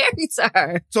not married to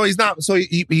her. So he's not. So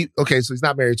he's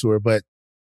not married to her. But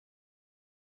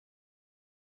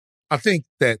I think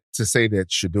that to say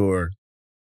that Shador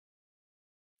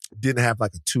didn't have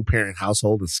like a 2-parent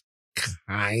household is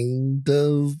kind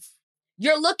of.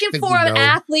 You're looking for an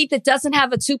athlete that doesn't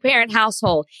have a 2-parent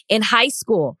household in high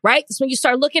school, right? That's when you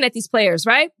start looking at these players,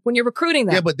 right? When you're recruiting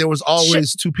them. Yeah, but there was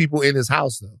always 2 people in his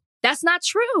house, though. That's not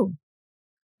true.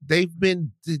 They've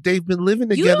been living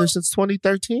together since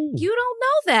 2013. You don't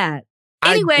know that.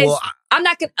 Anyways, I'm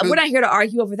not gonna. We're not here to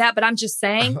argue over that. But I'm just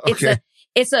saying, okay.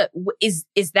 Is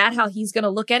that how he's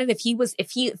gonna look at it?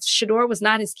 If Shador was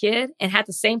not his kid and had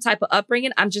the same type of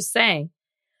upbringing, I'm just saying,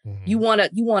 you want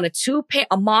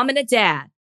a mom and a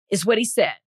dad is what he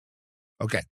said.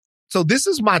 Okay, so this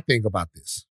is my thing about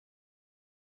this.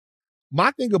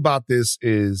 My thing about this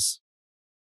is,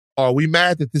 are we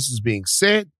mad that this is being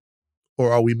said?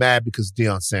 Or are we mad because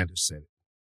Deion Sanders said it?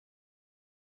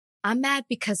 I'm mad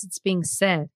because it's being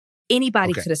said.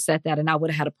 Anybody could have said that and I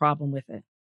would have had a problem with it.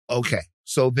 Okay.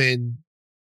 So then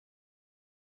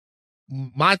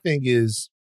my thing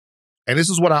is, and this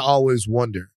is what I always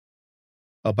wonder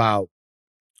about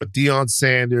Deion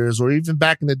Sanders, or even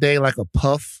back in the day, like a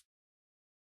Puff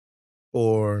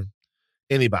or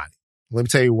anybody. Let me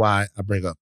tell you why I bring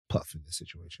up Puff in this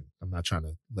situation. I'm not trying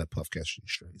to let Puff catch these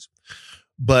strays.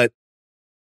 But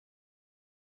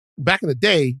back in the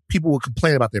day, people would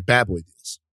complain about their bad boy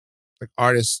deals. Like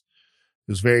artists,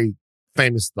 it was very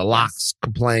famous. The Locks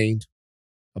complained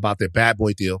about their bad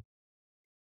boy deal.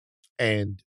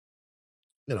 And,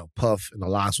 Puff and the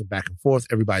Locks went back and forth.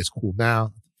 Everybody's cool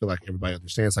now. I feel like everybody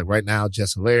understands. Like right now,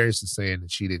 Jess Hilarious is saying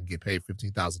that she didn't get paid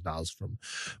 $15,000 from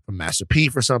Master P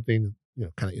for something.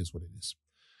 Kind of is what it is.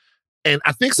 And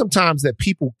I think sometimes that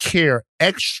people care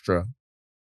extra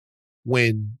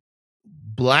when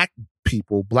Black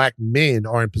people, Black men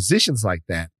are in positions like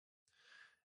that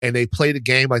and they play the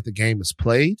game like the game is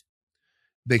played.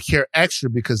 They care extra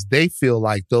because they feel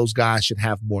like those guys should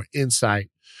have more insight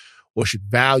or should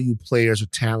value players or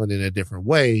talent in a different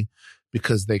way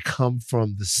because they come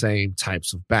from the same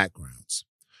types of backgrounds.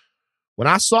 When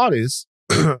I saw this,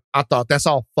 I thought that's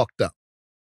all fucked up.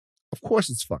 Of course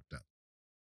it's fucked up.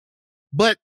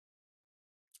 But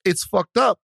it's fucked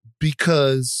up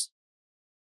because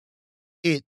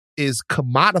it is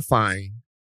commodifying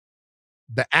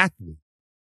the athlete.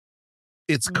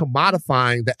 it's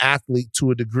commodifying the athlete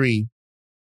to a degree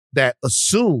that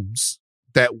assumes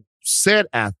that said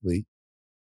athlete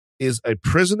is a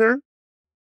prisoner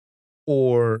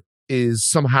or is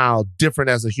somehow different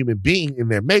as a human being in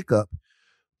their makeup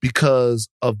because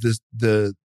of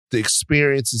the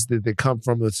experiences that they come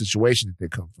from, the situation that they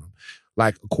come from.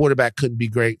 Like a quarterback couldn't be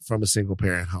great from a single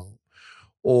parent home,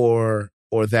 or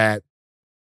that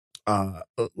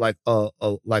like a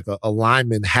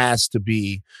lineman has to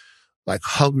be like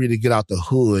hungry to get out the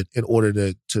hood in order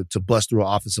to bust through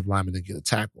an offensive lineman and get a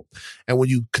tackle. And when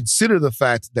you consider the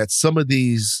fact that some of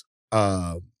these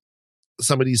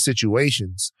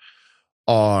situations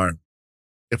are,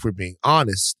 if we're being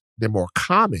honest, they're more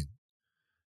common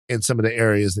in some of the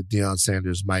areas that Deion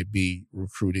Sanders might be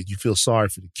recruited. You feel sorry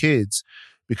for the kids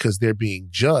because they're being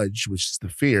judged, which is the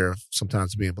fear of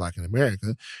sometimes being Black in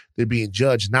America. They're being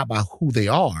judged not by who they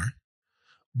are,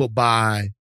 but by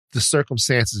the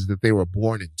circumstances that they were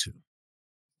born into.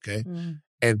 Okay.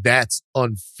 And that's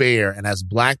unfair. And as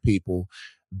Black people,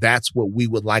 that's what we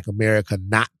would like America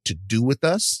not to do with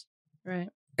us. Right.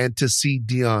 And to see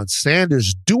Deion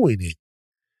Sanders doing it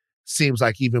seems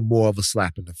like even more of a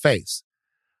slap in the face.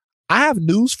 I have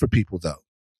news for people, though.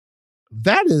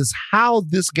 That is how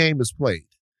this game is played.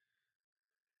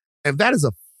 And that is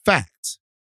a fact.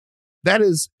 That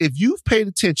is, if you've paid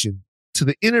attention to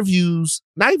the interviews,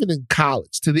 not even in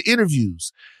college, to the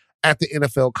interviews at the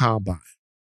NFL Combine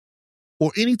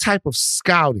or any type of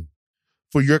scouting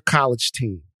for your college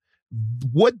team,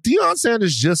 what Deion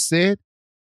Sanders just said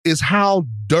is how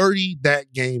dirty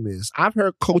that game is. I've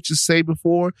heard coaches say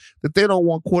before that they don't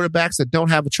want quarterbacks that don't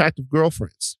have attractive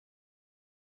girlfriends.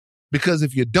 Because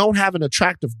if you don't have an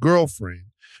attractive girlfriend,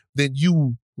 then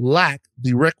you lack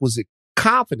the requisite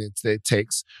confidence that it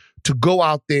takes to go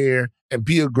out there and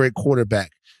be a great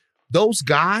quarterback. Those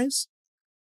guys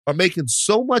are making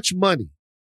so much money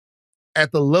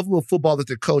at the level of football that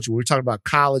they're coaching. We're talking about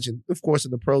college and, of course,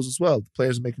 in the pros as well. The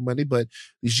players are making money, but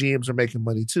the GMs are making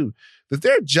money too. That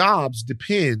their jobs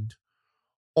depend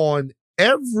on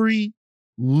every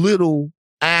little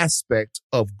aspect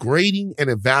of grading and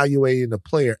evaluating a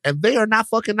player, and they are not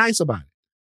fucking nice about it.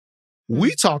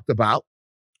 We talked about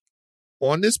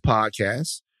on this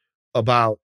podcast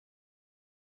about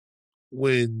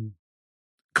when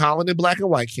Colin in Black and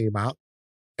White came out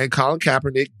and Colin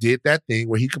Kaepernick did that thing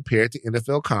where he compared the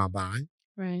NFL Combine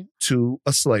to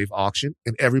a slave auction,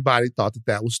 and everybody thought that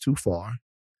that was too far.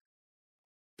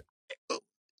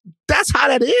 That's how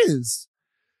that is.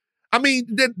 I mean,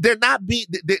 they're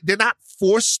not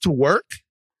forced to work.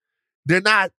 They're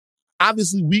not,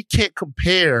 obviously we can't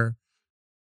compare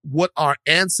what our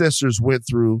ancestors went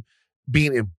through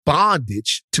being in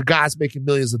bondage to guys making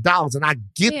millions of dollars. And I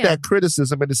get that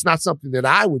criticism, and it's not something that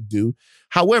I would do.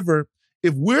 However,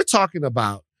 if we're talking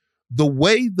about the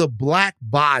way the Black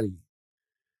body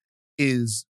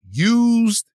is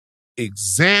used,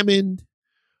 examined,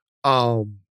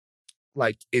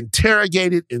 like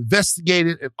interrogated,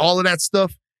 investigated, and all of that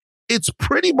stuff, it's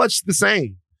pretty much the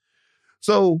same.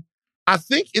 So I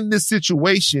think in this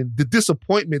situation, the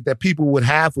disappointment that people would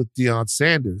have with Deion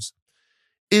Sanders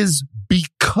is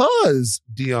because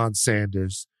Deion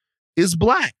Sanders is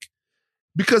Black.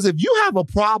 Because if you have a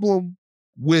problem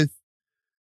with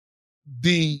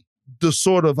the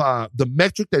sort of the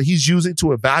metric that he's using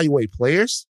to evaluate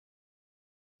players,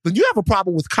 then you have a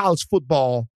problem with college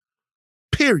football,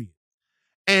 period.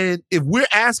 And if we're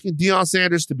asking Deion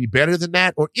Sanders to be better than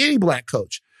that, or any Black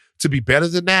coach to be better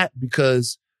than that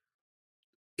because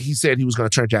he said he was going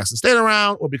to turn Jackson State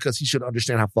around or because he should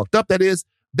understand how fucked up that is,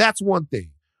 that's one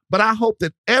thing. But I hope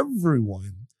that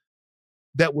everyone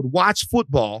that would watch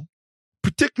football,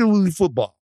 particularly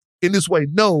football, in this way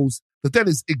knows that that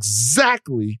is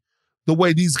exactly the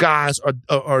way these guys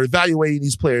are evaluating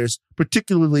these players,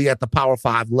 particularly at the Power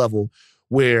 5 level,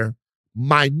 where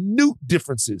minute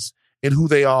differences in who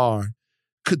they are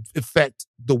could affect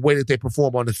the way that they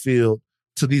perform on the field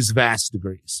to these vast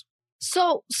degrees.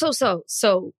 So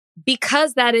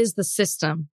because that is the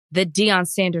system that Deion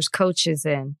Sanders coaches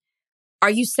in,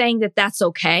 are you saying that that's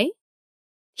okay?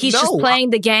 He's just playing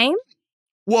the game?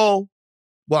 Well,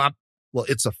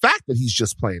 it's a fact that he's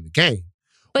just playing the game.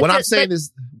 But what I'm saying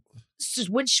is,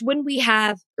 wouldn't we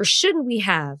have, or shouldn't we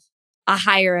have, a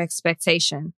higher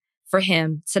expectation for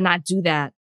him to not do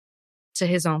that to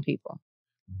his own people?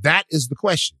 That is the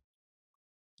question.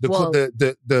 The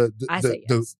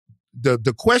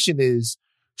question is,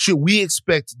 should we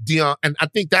expect Deion? And I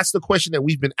think that's the question that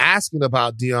we've been asking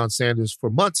about Deion Sanders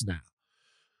for months now.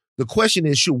 The question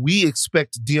is, should we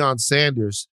expect Deion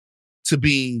Sanders to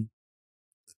be,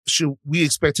 should we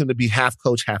expect him to be half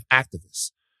coach, half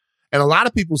activist? And a lot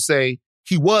of people say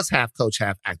he was half coach,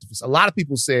 half activist. A lot of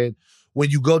people said when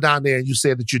you go down there and you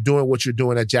said that you're doing what you're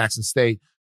doing at Jackson State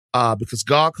because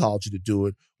God called you to do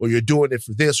it, or you're doing it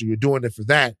for this, or you're doing it for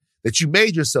that you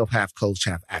made yourself half coach,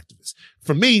 half activist.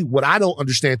 For me, what I don't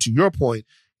understand, to your point,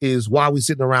 is why we're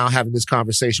sitting around having this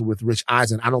conversation with Rich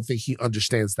Eisen. I don't think he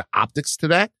understands the optics to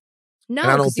that. No,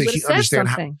 and I don't think he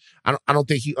understands how. I don't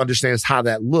think he understands how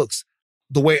that looks.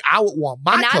 The way I would want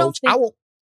my coach, I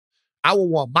would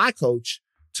want my coach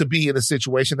to be in a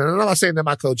situation, and I'm not saying that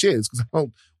my coach is,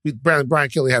 because Brian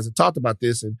Kelly hasn't talked about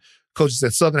this, and coaches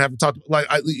at Southern haven't talked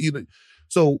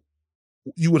so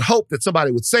you would hope that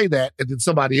somebody would say that, and then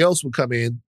somebody else would come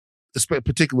in,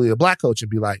 particularly a black coach,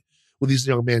 and be like, well, these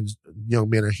young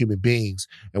men are human beings,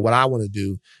 and what I want to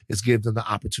do is give them the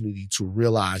opportunity to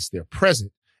realize their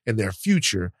present and their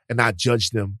future, and not judge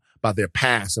them by their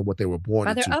past and what they were born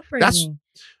into. By their upbringing.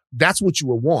 That's what you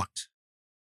would want.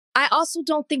 I also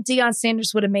don't think Deion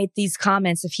Sanders would have made these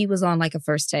comments if he was on like a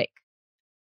First Take.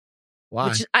 Why?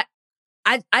 Which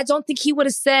I don't think he would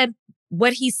have said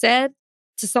what he said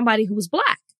to somebody who was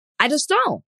black. I just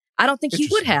don't. I don't think he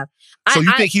would have. So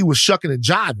you think he was shucking and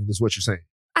jiving, is what you're saying?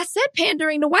 I said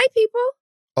pandering to white people.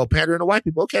 Oh, pandering to white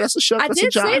people. Okay, that's a shuck. I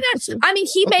did say that. I mean,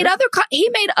 he made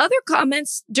other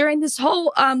comments during this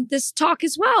whole this talk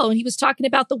as well. And he was talking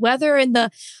about the weather and the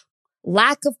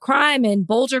lack of crime in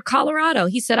Boulder, Colorado.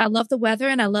 He said, I love the weather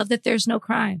and I love that there's no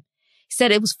crime. He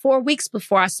said it was 4 weeks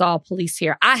before I saw police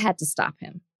here. I had to stop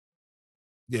him.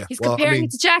 Yeah. He's comparing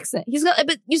it to Jackson.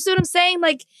 But you see what I'm saying?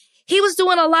 Like, he was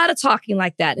doing a lot of talking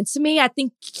like that. And to me, I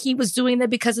think he was doing that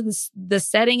because of the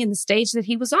setting and the stage that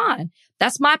he was on.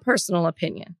 That's my personal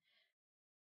opinion.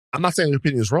 I'm not saying your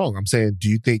opinion is wrong. I'm saying, do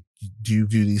you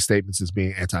view these statements as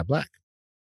being anti-black?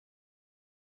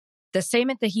 The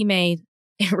statement that he made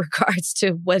in regards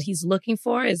to what he's looking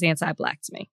for is anti-black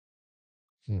to me.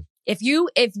 If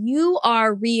you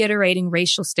are reiterating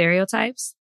racial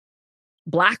stereotypes,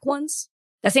 black ones,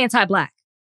 that's anti-black.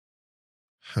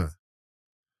 Huh.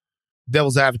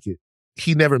 Devil's advocate.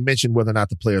 He never mentioned whether or not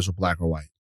the players were black or white.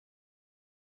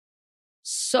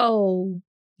 So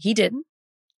he didn't.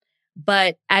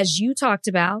 But as you talked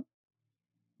about,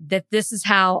 that this is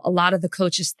how a lot of the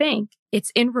coaches think,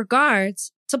 it's in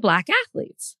regards to black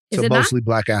athletes. Is it mostly not?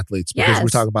 Black athletes, because we're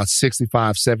talking about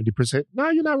 65, 70%. No,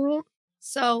 you're not wrong.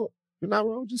 So you're not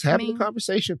wrong. Just having a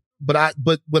conversation. But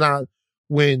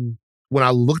when I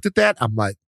looked at that, I'm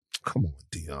like, come on,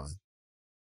 Deion.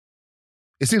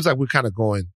 It seems like we're kind of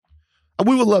going.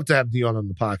 We would love to have Deion on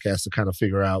the podcast to kind of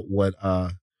figure out what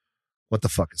the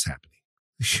fuck is happening.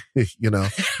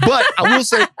 But I will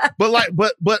say,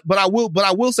 but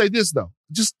I will say this though,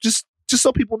 just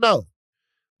so people know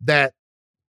that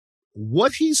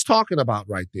what he's talking about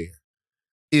right there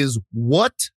is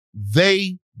what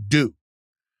they do.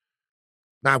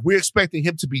 Now, if we're expecting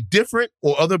him to be different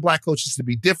or other black coaches to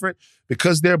be different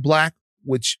because they're black,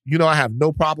 which, I have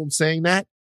no problem saying that.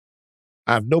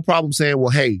 I have no problem saying, well,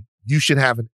 hey, you should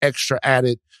have an extra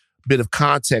added bit of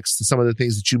context to some of the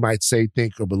things that you might say,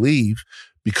 think, or believe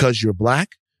because you're black.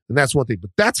 And that's one thing.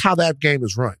 But that's how that game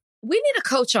is run. We need a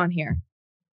coach on here.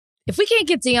 If we can't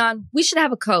get Deion, we should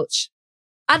have a coach.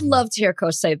 I'd love to hear a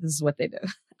coach say this is what they do.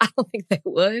 I don't think they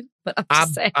would, but I'm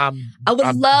just saying. I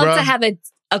would love to have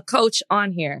a coach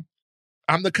on here.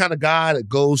 I'm the kind of guy that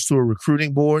goes to a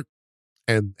recruiting board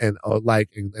and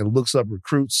looks up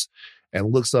recruits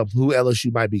and looks up who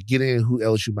LSU might be getting and who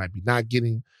LSU might be not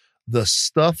getting. The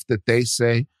stuff that they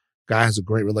say, guy has a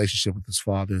great relationship with his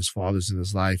father. His father's in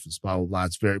his life. His blah, blah, blah.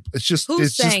 It's just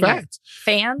facts.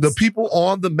 Fans? The people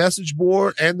on the message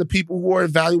board and the people who are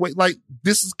evaluating,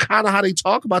 this is kind of how they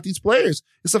talk about these players.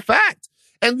 It's a fact.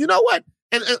 And you know what?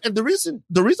 And the reason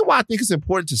why I think it's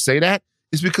important to say that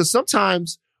is because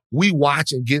sometimes we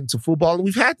watch and get into football, and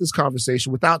we've had this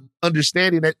conversation without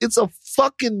understanding that it's a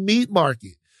fucking meat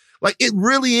market. Like, it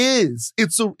really is.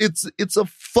 It's a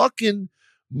fucking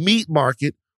meat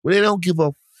market where they don't give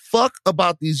a fuck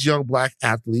about these young black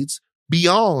athletes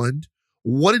beyond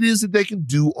what it is that they can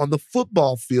do on the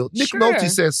football field. Nick Nolte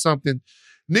says something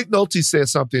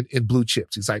in Blue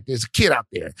Chips. He's like, there's a kid out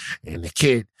there, and the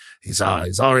kid, he's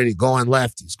already going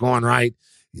left. He's going right.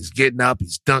 He's getting up.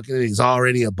 He's dunking it. He's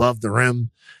already above the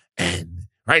rim. And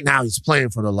right now he's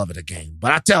playing for the love of the game.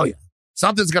 But I tell you,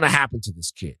 something's going to happen to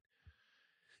this kid.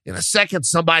 In a second,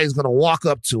 somebody's going to walk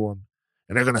up to him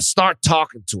and they're going to start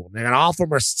talking to him. They're going to offer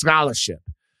him a scholarship.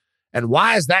 And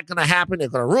why is that going to happen? They're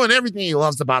going to ruin everything he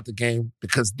loves about the game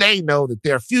because they know that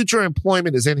their future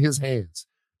employment is in his hands.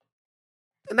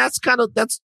 And that's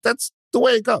the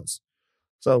way it goes.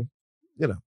 So,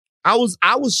 I was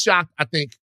shocked. I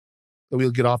think that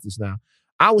we'll get off this now.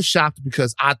 I was shocked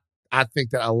because I think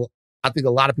that I think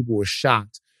a lot of people were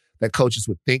shocked that coaches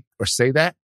would think or say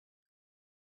that.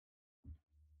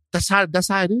 That's how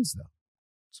it is, though.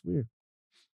 It's weird.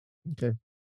 Okay.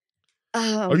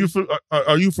 Are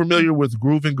you familiar with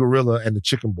Groovin' Gorilla and the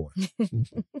Chicken Boy?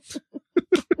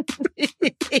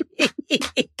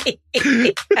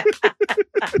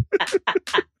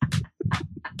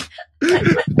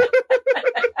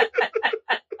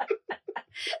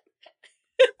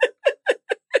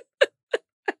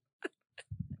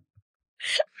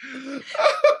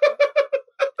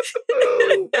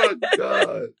 Oh my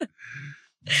God.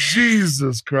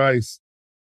 Jesus Christ.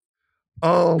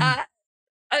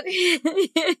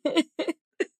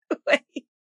 Wait.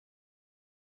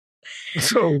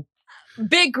 So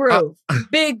Big Groove.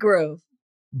 Big Groove.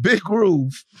 Big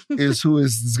Groove is who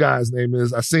this guy's name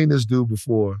is. I've seen this dude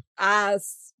before. I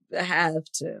have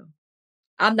to.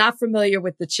 I'm not familiar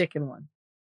with the chicken one.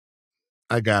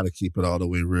 I gotta keep it all the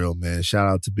way real, man. Shout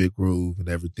out to Big Groove and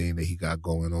everything that he got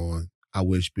going on. I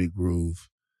wish Big Groove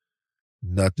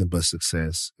nothing but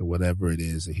success in whatever it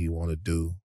is that he want to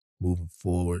do moving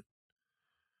forward.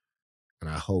 And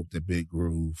I hope that Big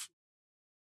Groove,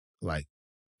 like,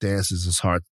 dances his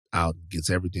heart out and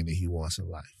gets everything that he wants in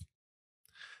life.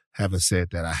 Having said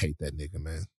that, I hate that nigga,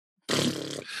 man.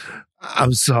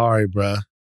 I'm sorry, bruh.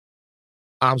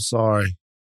 I'm sorry.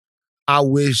 I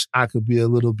wish I could be a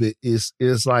little bit,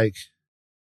 it's like,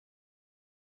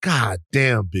 God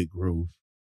damn, Big Groove.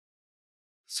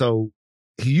 So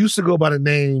he used to go by the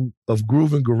name of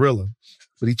Groovin' Gorilla,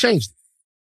 but he changed it.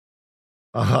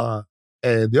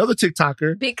 And the other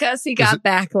TikToker. Because he got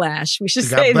backlash. We should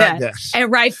say that.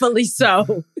 And rightfully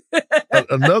so.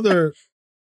 Another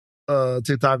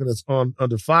TikToker that's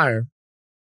under fire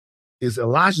is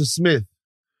Elijah Smith,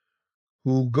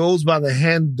 who goes by the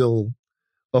handle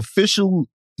Official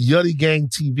Yuddy Gang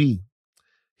TV.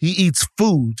 He eats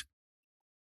food,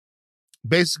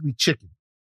 basically chicken.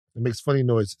 It makes funny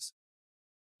noises.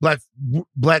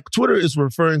 Black Twitter is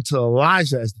referring to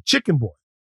Elijah as the Chicken Boy.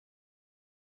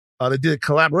 They did a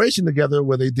collaboration together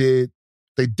where they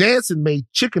danced and made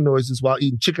chicken noises while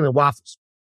eating chicken and waffles.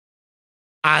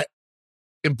 I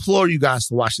implore you guys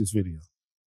to watch this video.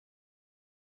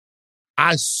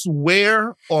 I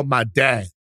swear on my dad,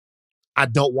 I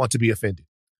don't want to be offended.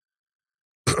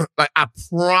 Like, I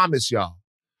promise y'all,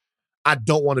 I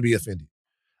don't want to be offended.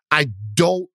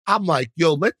 I'm like,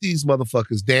 yo, let these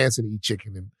motherfuckers dance and eat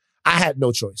chicken. And I had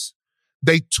no choice.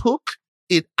 They took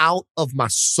it out of my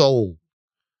soul.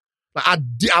 Like,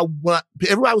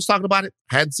 everybody was talking about it.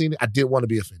 I hadn't seen it. I didn't want to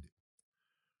be offended.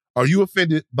 Are you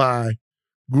offended by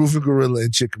Groovin' Gorilla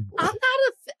and Chicken Boy?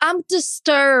 I'm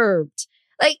disturbed.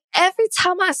 Like, every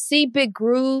time I see Big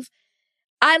Groove,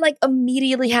 I like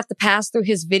immediately have to pass through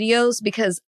his videos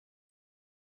because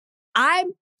my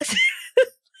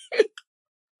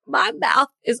mouth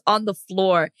is on the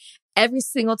floor every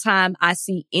single time I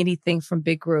see anything from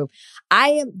Big Groove.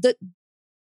 I'm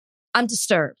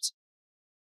disturbed.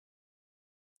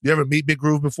 You ever meet Big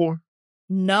Groove before?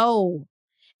 No.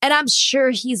 And I'm sure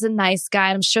he's a nice guy.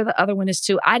 And I'm sure the other one is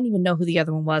too. I didn't even know who the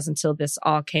other one was until this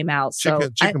all came out.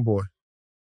 Chicken Boy.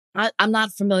 I'm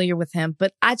not familiar with him,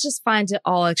 but I just find it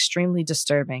all extremely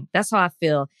disturbing. That's how I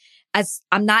feel. I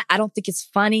don't think it's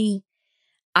funny.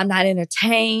 I'm not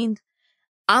entertained.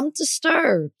 I'm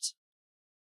disturbed.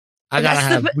 We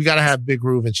gotta have Big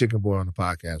Groove and Chicken Boy on the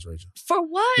podcast, Rachel. For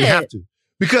what? You have to.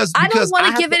 Because I don't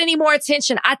want to give it any more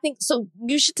attention. I think so.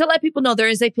 You should to let people know there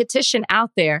is a petition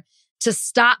out there to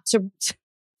stop to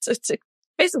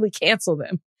basically cancel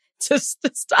them. To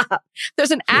stop.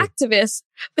 There's an activist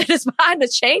that is behind the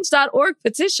change.org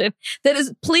petition that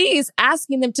is please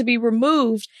asking them to be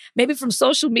removed, maybe from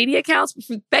social media accounts, but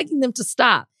for begging them to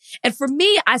stop. And for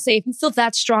me, I say, if you feel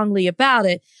that strongly about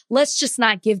it, let's just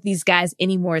not give these guys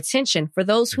any more attention. For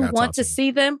those who want to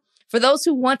see them, for those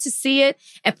who want to see it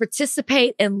and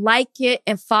participate and like it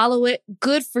and follow it,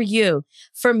 good for you.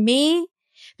 For me,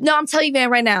 no, I'm telling you,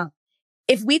 man, right now,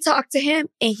 if we talk to him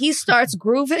and he starts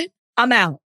grooving, I'm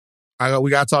out.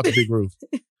 We got to talk to Big Groove.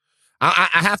 I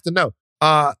have to know.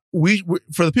 We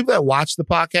for the people that watch the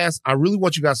podcast, I really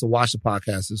want you guys to watch the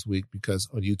podcast this week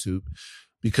on YouTube,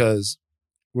 because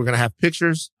we're going to have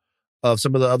pictures of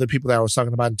some of the other people that I was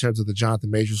talking about in terms of the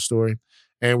Jonathan Majors story.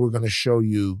 And we're going to show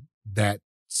you that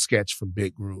sketch from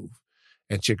Big Groove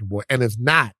and Chicken Boy. And if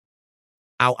not,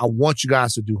 I want you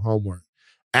guys to do homework.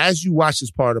 As you watch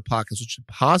this part of the podcast, would you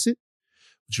pause it?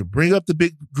 Would you bring up the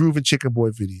Big Groove and Chicken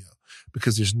Boy video?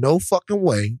 Because there's no fucking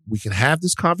way we can have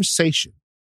this conversation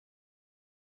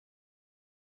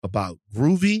about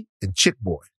Groovy and Chick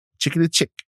Boy, Chicken and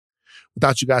Chick,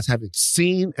 without you guys having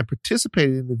seen and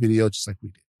participated in the video just like we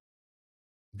did.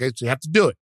 Okay, so you have to do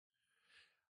it.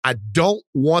 I don't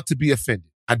want to be offended.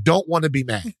 I don't want to be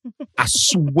mad. I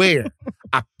swear.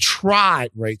 I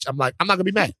tried, Rach. I'm like, I'm not going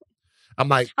to be mad. I'm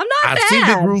like, I'm not I've mad. seen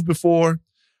Big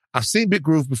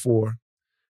Groove before.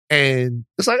 And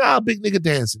it's like, big nigga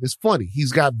dancing. It's funny.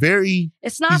 He's got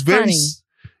It's not funny.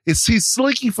 He's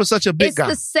slinky for such a big guy.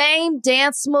 It's the same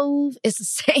dance move.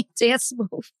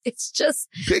 It's just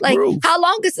Big like, Groove. how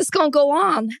long is this going to go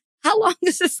on? How long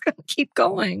is this going to keep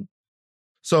going?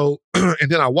 So, and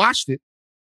then I watched it.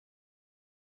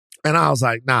 And I was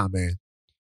like, nah, man.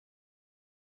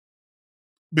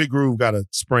 Big Groove got to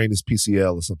sprain his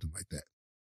PCL or something like that.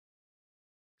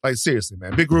 Like, seriously,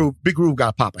 man. Big Groove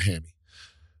got to pop a hammy.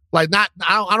 Like, I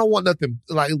don't want nothing,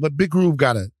 like, but Big Groove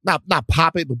got to, not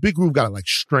pop it, but Big Groove got to, like,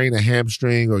 strain a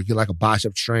hamstring or get, like, a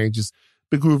bicep strain. Just,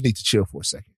 Big Groove needs to chill for a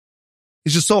second.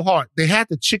 It's just so hard. They had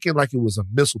the chicken like it was a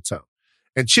mistletoe.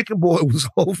 And Chicken Boy was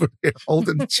over there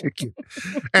holding the chicken.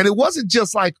 And it wasn't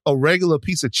just, like, a regular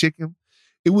piece of chicken.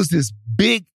 It was this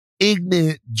big,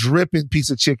 ignorant, dripping piece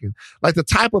of chicken. Like the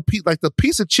type of the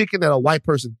piece of chicken that a white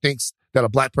person thinks that a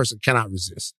black person cannot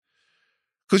resist.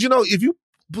 Because, if you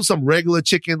put some regular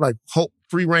chicken, like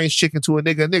free range chicken to a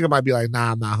nigga might be like,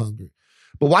 nah, I'm not hungry.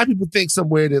 But white people think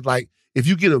somewhere that, like, if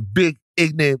you get a big,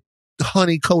 ignorant,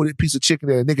 honey-coated piece of chicken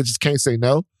that a nigga just can't say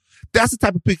no, that's the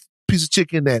type of piece of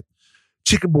chicken that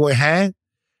Chicken Boy had.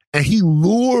 And he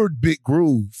lured Big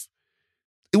Groove.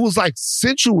 It was like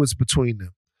sensuous between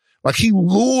them. Like he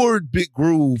lured Big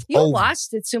Groove You over.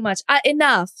 watched it too much.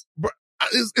 Enough.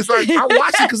 It's like, I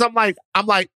watched it because I'm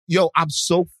like, yo, I'm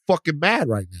so fucking mad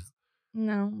right now.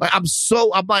 No. Like, I'm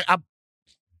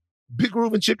Big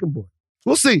Groove and Chicken Boy.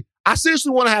 We'll see. I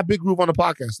seriously want to have Big Groove on the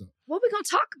podcast, though. What are we going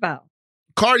to talk about?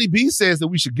 Cardi B says that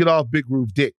we should get off Big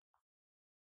Groove dick.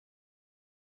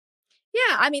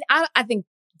 Yeah, I mean, I think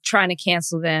trying to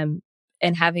cancel them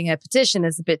and having a petition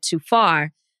is a bit too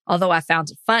far, although I found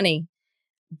it funny.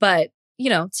 But,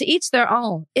 to each their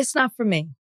own. It's not for me.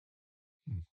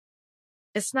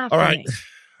 It's not for me.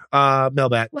 All right.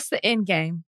 Mailbag. What's the end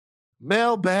game?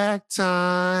 Mailbag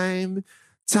time.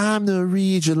 Time to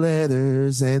read your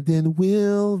letters and then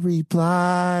we'll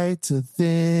reply to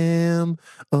them.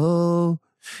 Oh,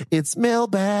 it's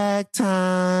mailbag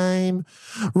time.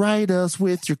 Write us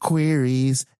with your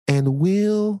queries and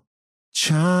we'll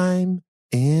chime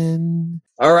in.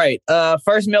 All right.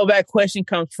 First mailbag question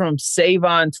comes from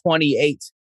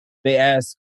Savon28. They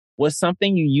ask, what's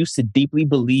something you used to deeply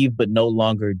believe but no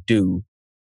longer do?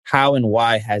 How and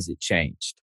why has it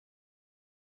changed?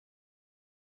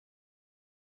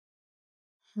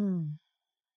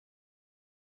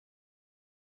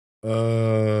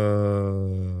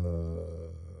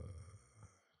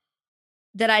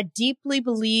 That I deeply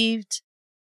believed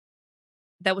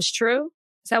that was true?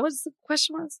 Is that what the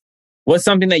question was? What's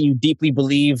something that you deeply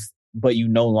believe, but you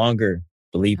no longer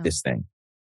believe this thing?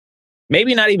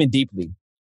 Maybe not even deeply.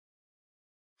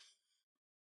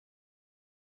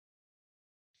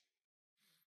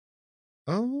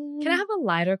 Can I have a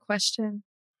lighter question?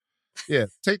 Yeah,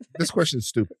 this question is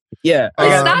stupid. Yeah.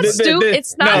 It's not stupid.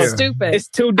 It's not stupid. It's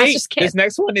too deep. This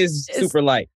next one is super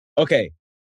light. Okay.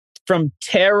 From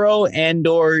Taro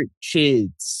Andor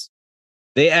Chids.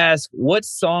 They ask, what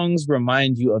songs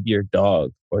remind you of your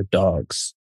dog or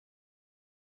dogs?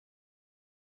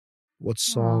 What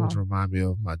songs remind me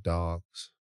of my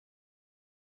dogs?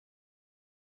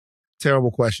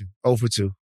 Terrible question. 0 for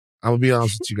 2. I'm going to be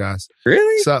honest with you guys.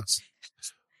 Really? Sucks.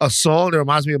 A song that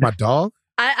reminds me of my dog?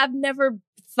 I've never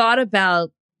thought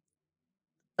about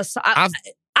a song.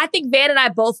 I think Van and I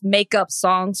both make up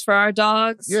songs for our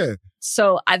dogs. Yeah.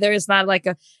 So there is not like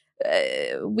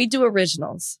we do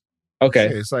originals.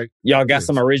 Okay. Yeah, it's like, y'all got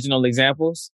some original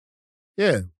examples?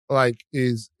 Yeah. Like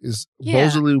is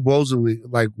Wosley,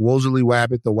 like Wosley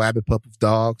Wabbit, the Wabbit pup of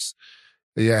dogs.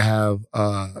 You have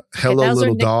Hello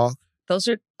Little Dog. Those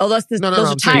are those are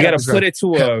titles. You got to put it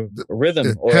to a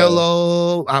rhythm or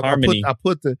Hello. harmony.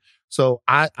 So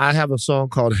I have a song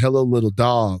called Hello Little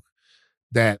Dog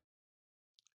that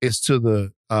is to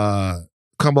the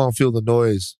Come On Feel the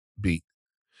Noise beat.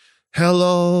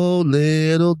 Hello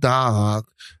little dog.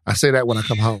 I say that when I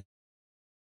come home.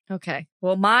 Okay.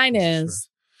 Well, mine is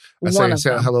I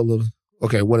say hello little.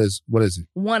 Okay, what is it?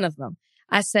 One of them.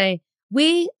 I say,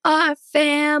 we are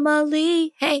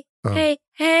family. Hey,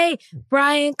 hey,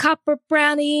 Brian Copper,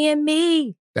 Brownie, and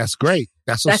me. That's great.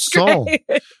 That's a song.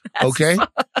 Okay. I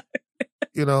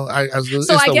guess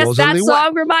that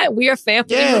song remind we are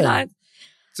family. Yeah.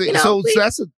 So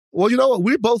that's well, you know what?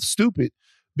 We're both stupid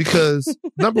because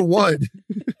number one,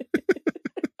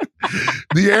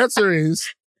 the answer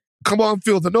is Come On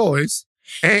Feel the Noise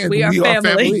and we are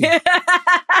family.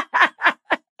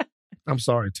 I'm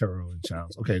sorry, Taro and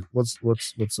Childs. Okay, what's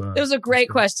It was a great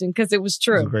question because it was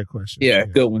true. It was a great question. Yeah,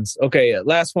 good ones. Okay,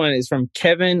 last one is from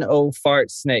Kevin O. Fart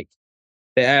Snake.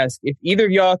 They ask if either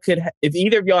of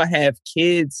y'all have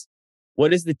kids,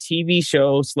 what is the TV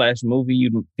show / movie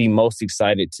you'd be most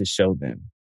excited to show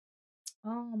them?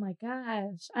 Oh my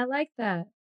gosh, I like that.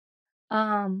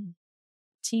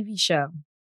 TV show.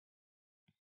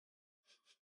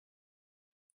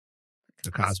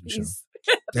 The Cosby Show.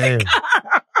 Damn.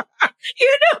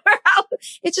 You know how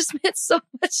it just meant so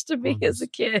much to me as a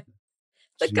kid.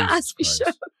 The Jesus Cosby Christ.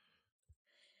 Show.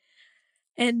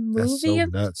 And movie. That's so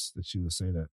nuts that you would say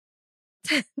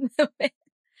that.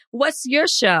 What's your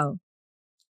show?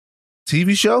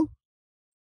 TV show?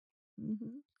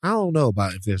 Mm-hmm. I don't know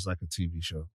about if there's like a TV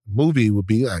show. Movie would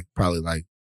be like probably like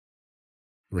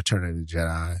Return of the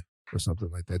Jedi or something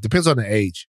like that. Depends on the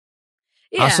age.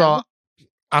 Yeah. I saw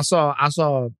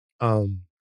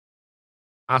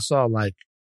like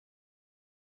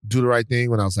Do the Right Thing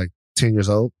when I was like 10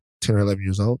 or 11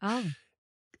 years old. Oh.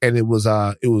 And it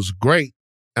was great.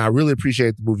 And I really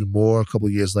appreciate the movie more a couple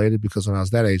of years later because when I was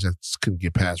that age, I just couldn't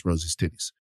get past Rosie's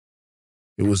titties.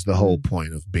 It was the whole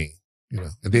point of being,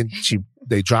 And then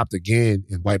they dropped again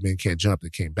in White Man Can't Jump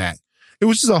that came back. It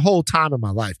was just a whole time in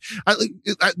my life.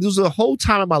 There was a whole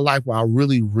time in my life where I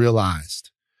really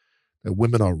realized that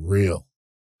women are real.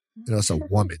 It's a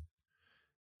woman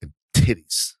and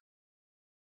titties,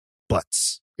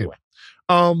 butts. Anyway,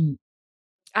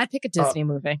 I'd pick a Disney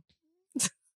movie.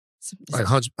 Like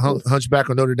Hunchback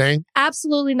of Notre Dame.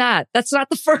 Absolutely not. That's not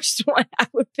the first one I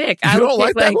would pick. You don't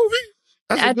like that movie?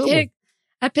 That's a good one.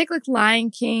 I'd pick like Lion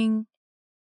King.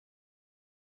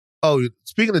 Oh,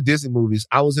 speaking of Disney movies,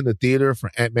 I was in the theater for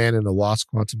Ant-Man and the Wasp: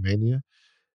 Quantumania,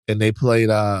 and they played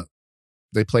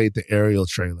the Ariel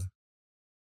trailer.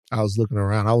 I was looking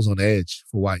around. I was on edge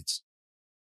for whites.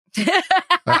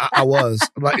 I was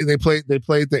like they played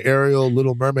the Ariel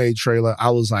Little Mermaid trailer.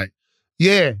 I was like,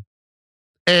 yeah,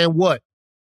 and what?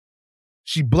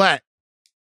 She black,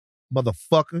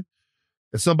 motherfucker.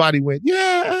 And somebody went,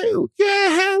 yeah,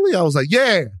 Hallie. I was like,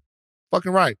 yeah,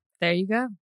 fucking right. There you go.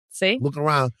 See, looking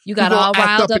around, you got all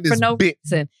riled up for no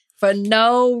reason. For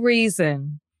no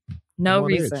reason. No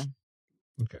reason. Edge.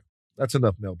 Okay, that's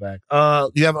enough mailbag.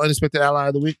 You have an unexpected ally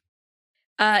of the week?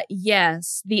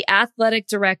 Yes, the athletic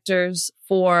directors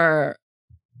for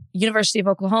University of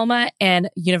Oklahoma and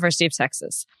University of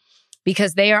Texas,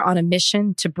 because they are on a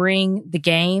mission to bring the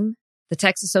game, the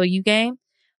Texas OU game,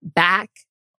 back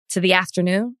to the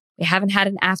afternoon. They haven't had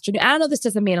an afternoon. I don't know, this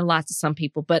doesn't mean a lot to some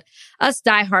people, but us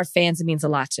diehard fans, it means a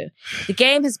lot to. The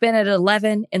game has been at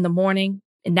 11 in the morning.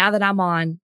 And now that I'm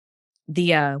on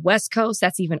the West Coast,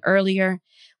 that's even earlier.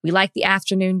 We like the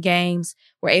afternoon games.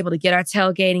 We're able to get our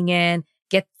tailgating in,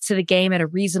 get to the game at a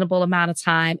reasonable amount of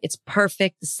time. It's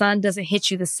perfect. The sun doesn't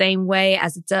hit you the same way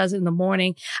as it does in the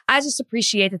morning. I just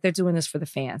appreciate that they're doing this for the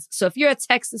fans. So if you're a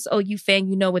Texas OU fan,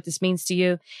 you know what this means to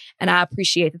you. And I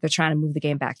appreciate that they're trying to move the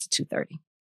game back to 2:30.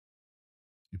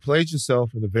 You played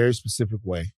yourself in a very specific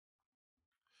way.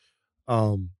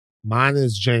 Mine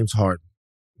is James Harden.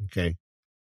 Okay.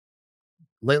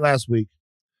 Late last week,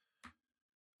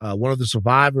 one of the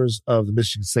survivors of the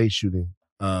Michigan State shooting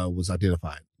was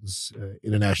identified. This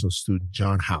international student,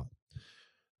 John Howe.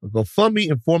 GoFundMe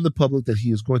informed the public that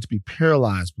he is going to be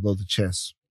paralyzed below the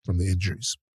chest from the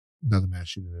injuries. Another mass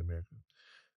shooting in America.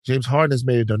 James Harden has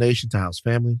made a donation to Howe's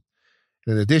family.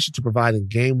 And in addition to providing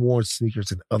game-worn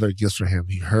sneakers and other gifts for him,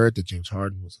 he heard that James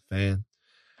Harden was a fan,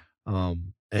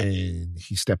 and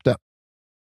he stepped up.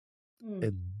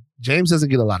 And James doesn't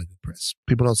get a lot of good press.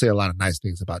 People don't say a lot of nice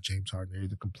things about James Harden. They're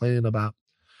either complaining about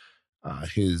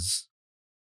his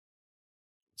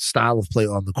style of play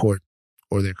on the court,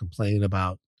 or they're complaining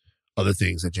about other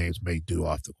things that James may do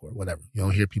off the court, whatever. You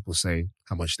don't hear people say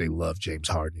how much they love James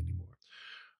Harden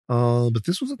anymore. But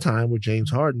this was a time where James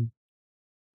Harden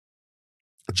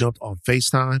jumped on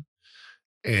FaceTime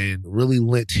and really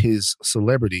lent his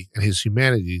celebrity and his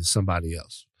humanity to somebody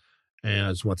else. And I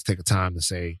just want to take a time to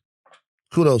say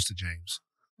kudos to James.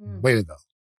 Way to go.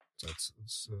 So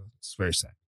it's very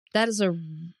sad. That is a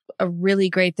really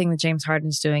great thing that James Harden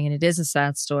is doing, and it is a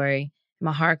sad story.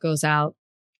 My heart goes out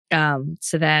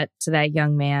to that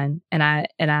young man, and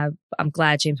I'm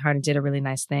glad James Harden did a really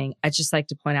nice thing. I'd just like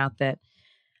to point out that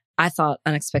I thought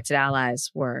unexpected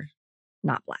allies were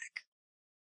not black.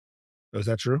 Is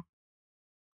that true?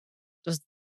 Just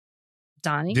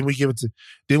Donnie? Didn't we give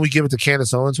it to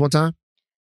Candace Owens one time?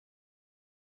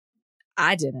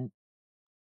 I didn't.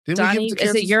 Donnie,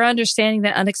 is it your understanding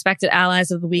that unexpected allies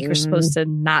of the week are supposed to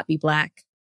not be black?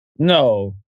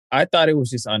 No, I thought it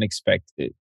was just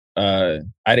unexpected. I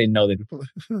didn't know that.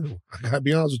 I gotta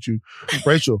be honest with you,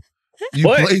 Rachel. You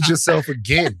What? played yourself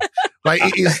again. Like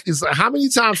it's how many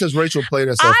times has Rachel played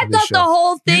herself? I on this thought show? the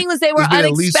whole thing was they were It's been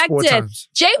at least 4 unexpected. times.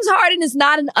 James Harden is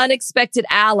not an unexpected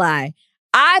ally.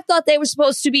 I thought they were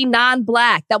supposed to be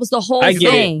non-black. That was the whole I get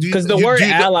thing. it because the word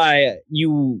ally,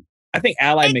 I think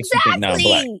ally makes you think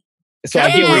non-black. So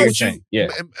I get what you're saying. Yeah,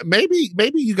 Maybe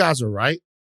you guys are right.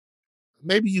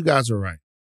 Maybe you guys are right.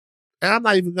 And I'm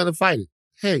not even gonna fight it.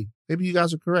 Hey, maybe you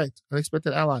guys are correct.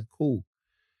 Unexpected ally, cool.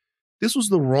 This was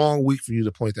the wrong week for you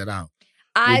to point that out.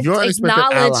 I've Your unexpected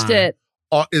acknowledged ally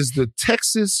it. is the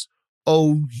Texas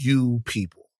OU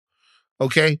people.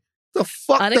 Okay? The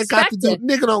fuck that got to do?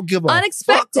 Nigga don't give a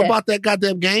fuck about that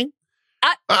goddamn game.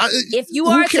 If you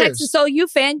who are a cares? Texas OU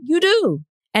fan, you do.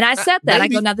 And I said that.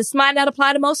 Maybe. I go, now this might not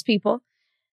apply to most people.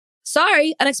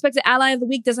 Sorry, unexpected ally of the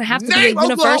week doesn't have to be a Name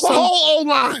universal. Oklahoma whole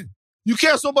O-line. You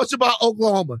care so much about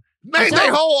Oklahoma. Name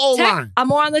their whole O-line. I'm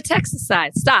more on the Texas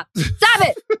side. Stop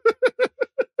it.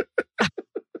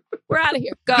 We're out of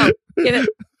here. Go. Give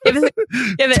it.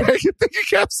 Take your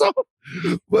capsule.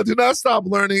 But do not stop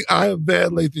learning. I am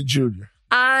Van Lathan Jr.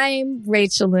 I'm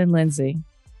Rachel Lynn Lindsay.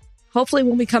 Hopefully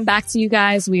when we come back to you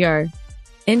guys, we are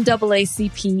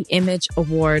NAACP Image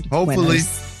Award winners.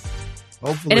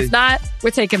 Hopefully. And if not,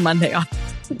 we're taking Monday off.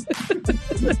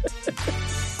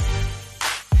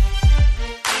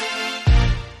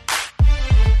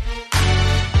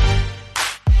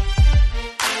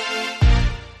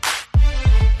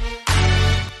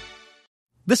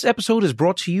 This episode is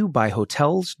brought to you by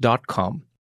Hotels.com.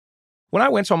 When I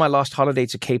went on my last holiday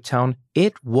to Cape Town,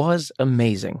 it was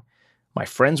amazing. My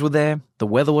friends were there, the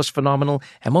weather was phenomenal,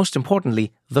 and most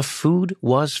importantly, the food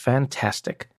was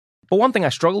fantastic. But one thing I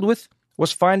struggled with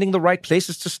was finding the right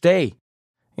places to stay.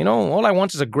 You know, all I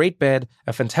want is a great bed,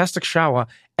 a fantastic shower,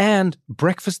 and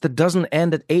breakfast that doesn't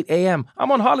end at 8 a.m.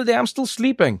 I'm on holiday, I'm still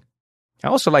sleeping. I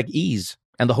also like ease,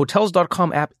 and the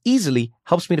Hotels.com app easily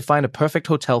helps me to find a perfect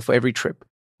hotel for every trip.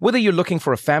 Whether you're looking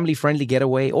for a family-friendly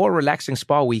getaway or a relaxing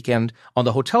spa weekend, on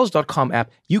the Hotels.com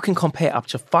app, you can compare up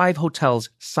to 5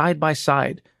 hotels side by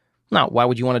side. Now, why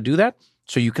would you want to do that?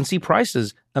 So you can see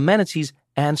prices, amenities,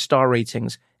 and star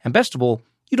ratings. And best of all,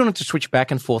 you don't have to switch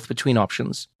back and forth between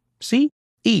options. See?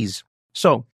 Ease.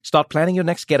 So, start planning your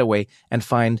next getaway and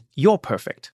find your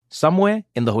perfect somewhere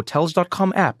in the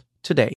Hotels.com app today.